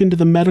spoken to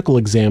the medical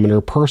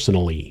examiner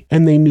personally,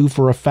 and they knew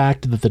for a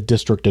fact that the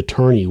district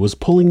attorney was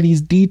pulling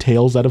these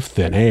details out of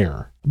thin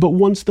air. But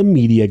once the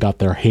media got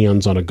their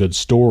hands on a good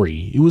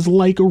story, it was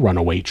like a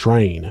runaway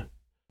train.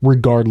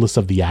 Regardless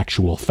of the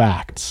actual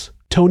facts,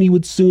 Tony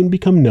would soon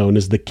become known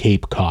as the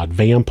Cape Cod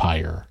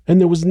Vampire, and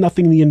there was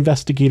nothing the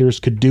investigators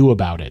could do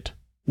about it.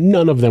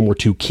 None of them were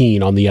too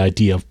keen on the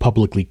idea of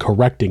publicly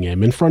correcting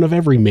him in front of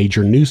every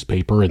major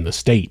newspaper in the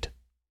state.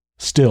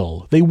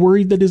 Still, they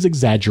worried that his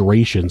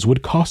exaggerations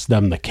would cost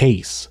them the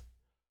case.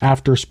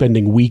 After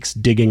spending weeks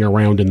digging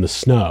around in the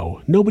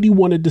snow, nobody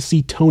wanted to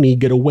see Tony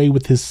get away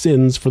with his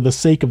sins for the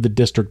sake of the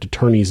district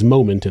attorney's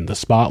moment in the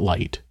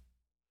spotlight.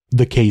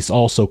 The case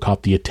also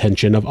caught the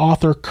attention of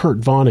author Kurt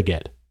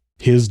Vonnegut.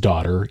 His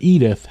daughter,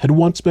 Edith, had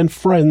once been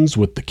friends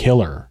with the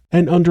killer,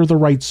 and under the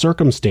right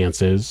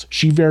circumstances,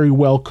 she very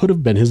well could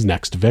have been his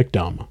next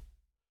victim.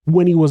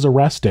 When he was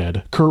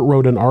arrested, Kurt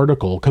wrote an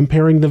article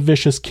comparing the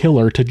vicious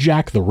killer to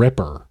Jack the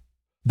Ripper.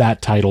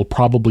 That title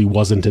probably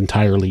wasn't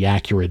entirely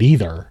accurate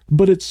either,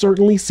 but it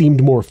certainly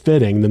seemed more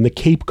fitting than the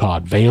Cape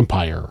Cod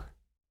vampire.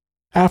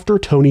 After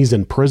Tony's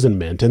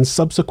imprisonment and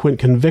subsequent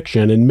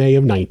conviction in May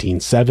of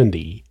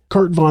 1970,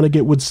 Kurt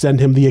Vonnegut would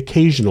send him the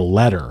occasional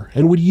letter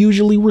and would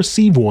usually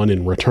receive one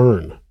in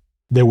return.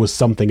 There was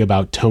something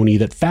about Tony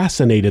that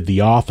fascinated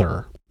the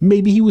author.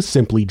 Maybe he was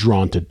simply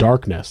drawn to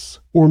darkness,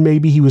 or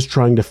maybe he was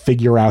trying to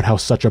figure out how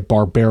such a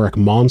barbaric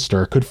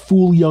monster could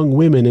fool young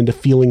women into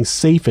feeling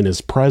safe in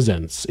his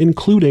presence,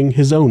 including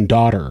his own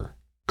daughter.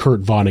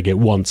 Kurt Vonnegut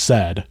once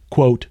said,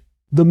 quote,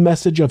 "The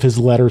message of his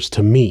letters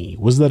to me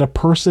was that a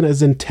person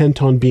as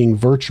intent on being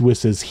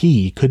virtuous as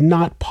he could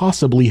not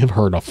possibly have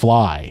hurt a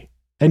fly.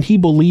 And he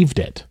believed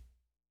it."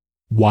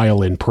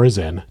 While in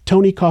prison,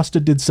 Tony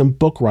Costa did some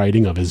book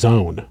writing of his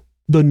own.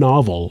 The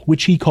novel,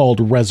 which he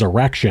called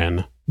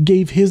Resurrection,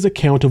 gave his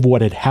account of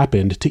what had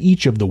happened to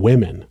each of the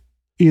women.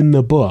 In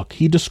the book,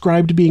 he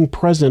described being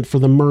present for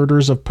the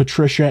murders of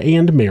Patricia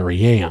and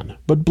Mary Ann,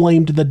 but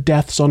blamed the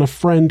deaths on a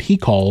friend he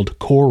called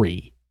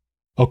Corey.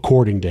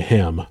 According to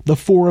him, the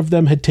four of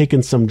them had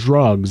taken some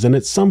drugs, and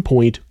at some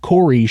point,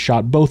 Corey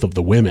shot both of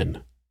the women.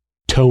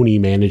 Tony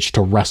managed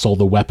to wrestle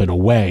the weapon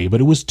away,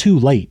 but it was too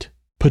late.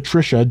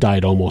 Patricia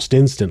died almost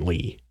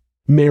instantly.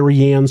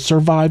 Mary Ann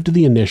survived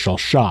the initial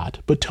shot,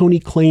 but Tony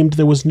claimed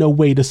there was no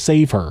way to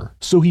save her,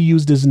 so he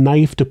used his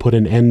knife to put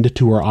an end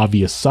to her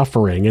obvious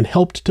suffering and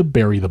helped to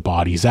bury the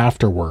bodies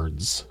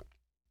afterwards.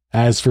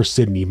 As for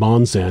Sidney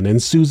Monson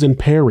and Susan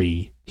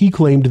Perry, he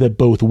claimed that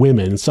both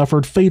women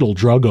suffered fatal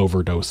drug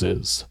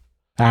overdoses.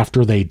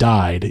 After they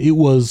died, it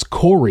was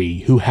Corey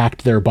who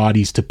hacked their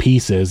bodies to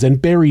pieces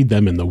and buried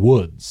them in the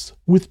woods,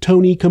 with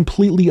Tony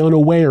completely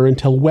unaware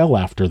until well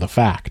after the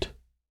fact.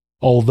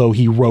 Although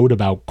he wrote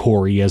about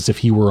Corey as if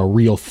he were a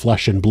real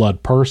flesh and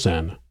blood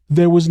person,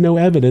 there was no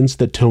evidence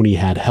that Tony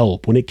had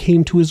help when it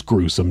came to his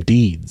gruesome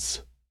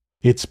deeds.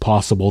 It's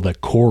possible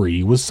that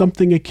Corey was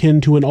something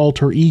akin to an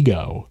alter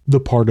ego, the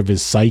part of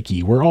his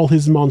psyche where all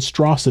his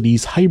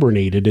monstrosities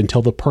hibernated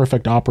until the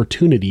perfect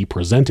opportunity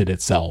presented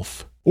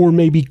itself. Or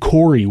maybe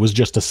Corey was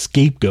just a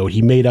scapegoat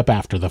he made up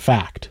after the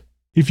fact.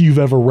 If you've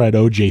ever read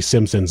O.J.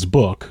 Simpson's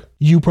book,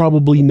 you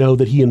probably know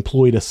that he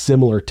employed a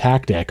similar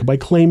tactic by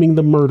claiming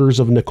the murders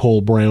of Nicole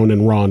Brown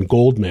and Ron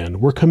Goldman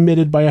were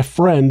committed by a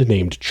friend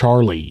named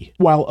Charlie,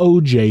 while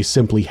O.J.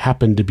 simply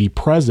happened to be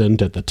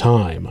present at the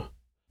time.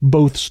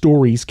 Both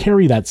stories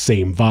carry that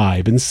same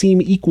vibe and seem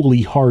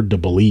equally hard to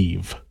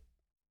believe.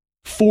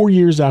 4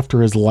 years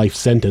after his life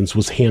sentence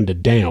was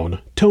handed down,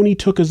 Tony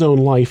took his own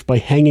life by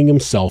hanging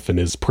himself in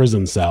his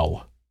prison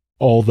cell.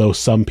 Although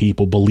some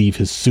people believe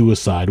his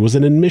suicide was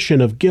an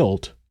admission of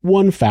guilt,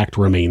 one fact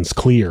remains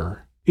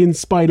clear. In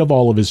spite of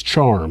all of his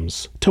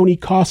charms, Tony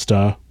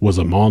Costa was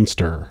a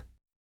monster.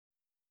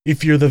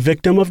 If you're the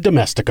victim of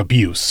domestic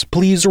abuse,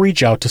 please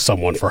reach out to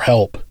someone for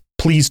help.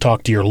 Please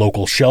talk to your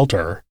local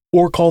shelter,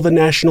 or call the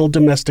National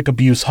Domestic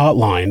Abuse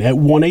Hotline at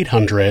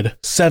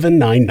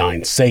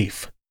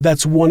 1-800-799-SAFE.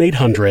 That's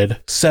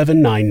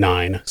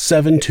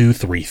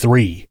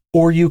 1-800-799-7233.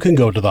 Or you can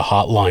go to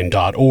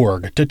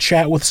thehotline.org to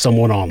chat with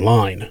someone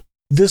online.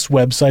 This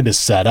website is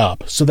set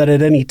up so that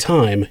at any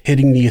time,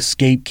 hitting the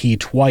escape key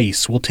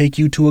twice will take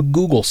you to a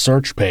Google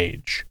search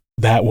page.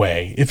 That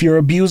way, if your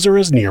abuser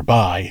is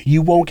nearby,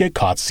 you won't get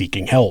caught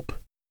seeking help.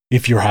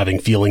 If you're having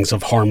feelings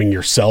of harming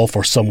yourself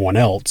or someone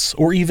else,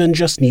 or even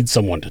just need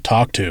someone to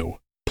talk to,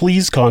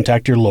 please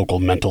contact your local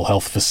mental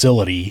health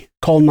facility,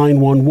 call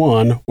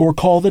 911, or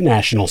call the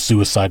National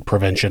Suicide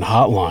Prevention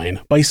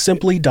Hotline by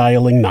simply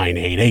dialing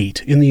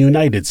 988 in the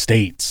United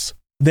States.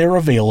 They're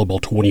available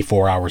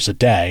 24 hours a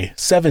day,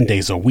 7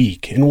 days a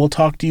week, and will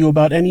talk to you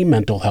about any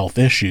mental health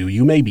issue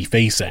you may be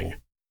facing.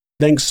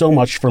 Thanks so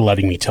much for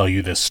letting me tell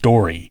you this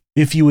story.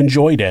 If you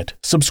enjoyed it,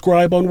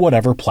 subscribe on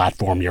whatever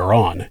platform you're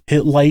on,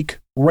 hit like,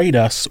 rate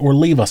us, or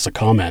leave us a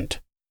comment.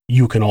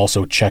 You can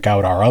also check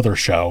out our other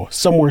show,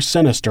 Somewhere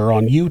Sinister,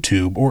 on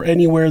YouTube or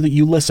anywhere that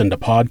you listen to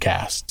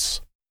podcasts.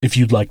 If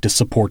you'd like to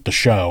support the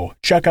show,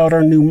 check out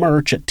our new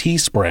merch at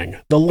Teespring.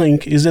 The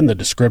link is in the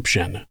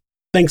description.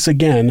 Thanks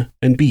again,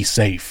 and be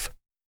safe.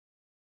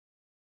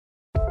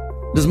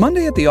 Does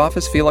Monday at the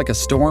office feel like a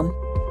storm?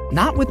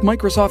 Not with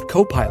Microsoft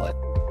Copilot.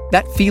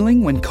 That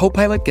feeling when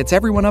Copilot gets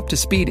everyone up to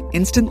speed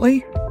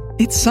instantly?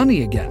 It's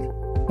sunny again.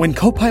 When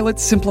Copilot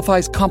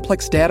simplifies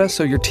complex data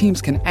so your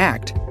teams can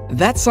act,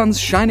 that sun's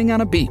shining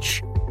on a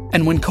beach.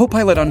 And when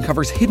Copilot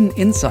uncovers hidden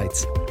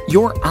insights,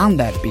 you're on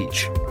that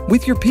beach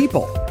with your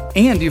people,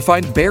 and you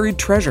find buried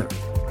treasure.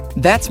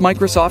 That's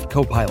Microsoft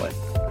Copilot.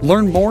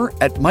 Learn more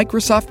at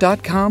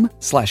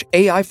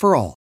Microsoft.com/AI for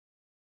all.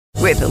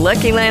 With the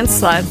Lucky Land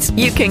Slots,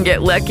 you can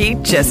get lucky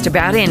just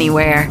about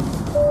anywhere.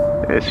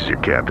 This is your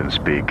captain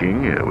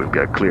speaking. We've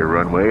got clear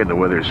runway and the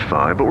weather's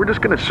fine, but we're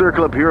just going to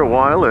circle up here a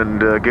while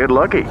and get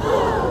lucky.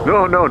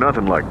 No,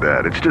 nothing like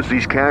that. It's just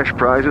these cash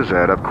prizes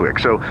add up quick.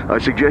 So I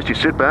suggest you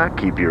sit back,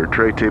 keep your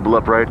tray table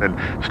upright, and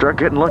start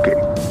getting lucky.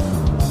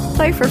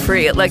 Play for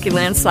free at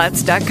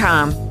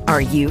LuckyLandSlots.com.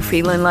 Are you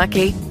feeling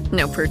lucky?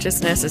 No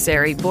purchase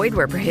necessary. Void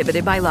where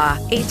prohibited by law.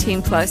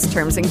 18+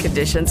 terms and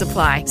conditions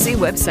apply. See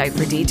website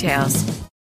for details.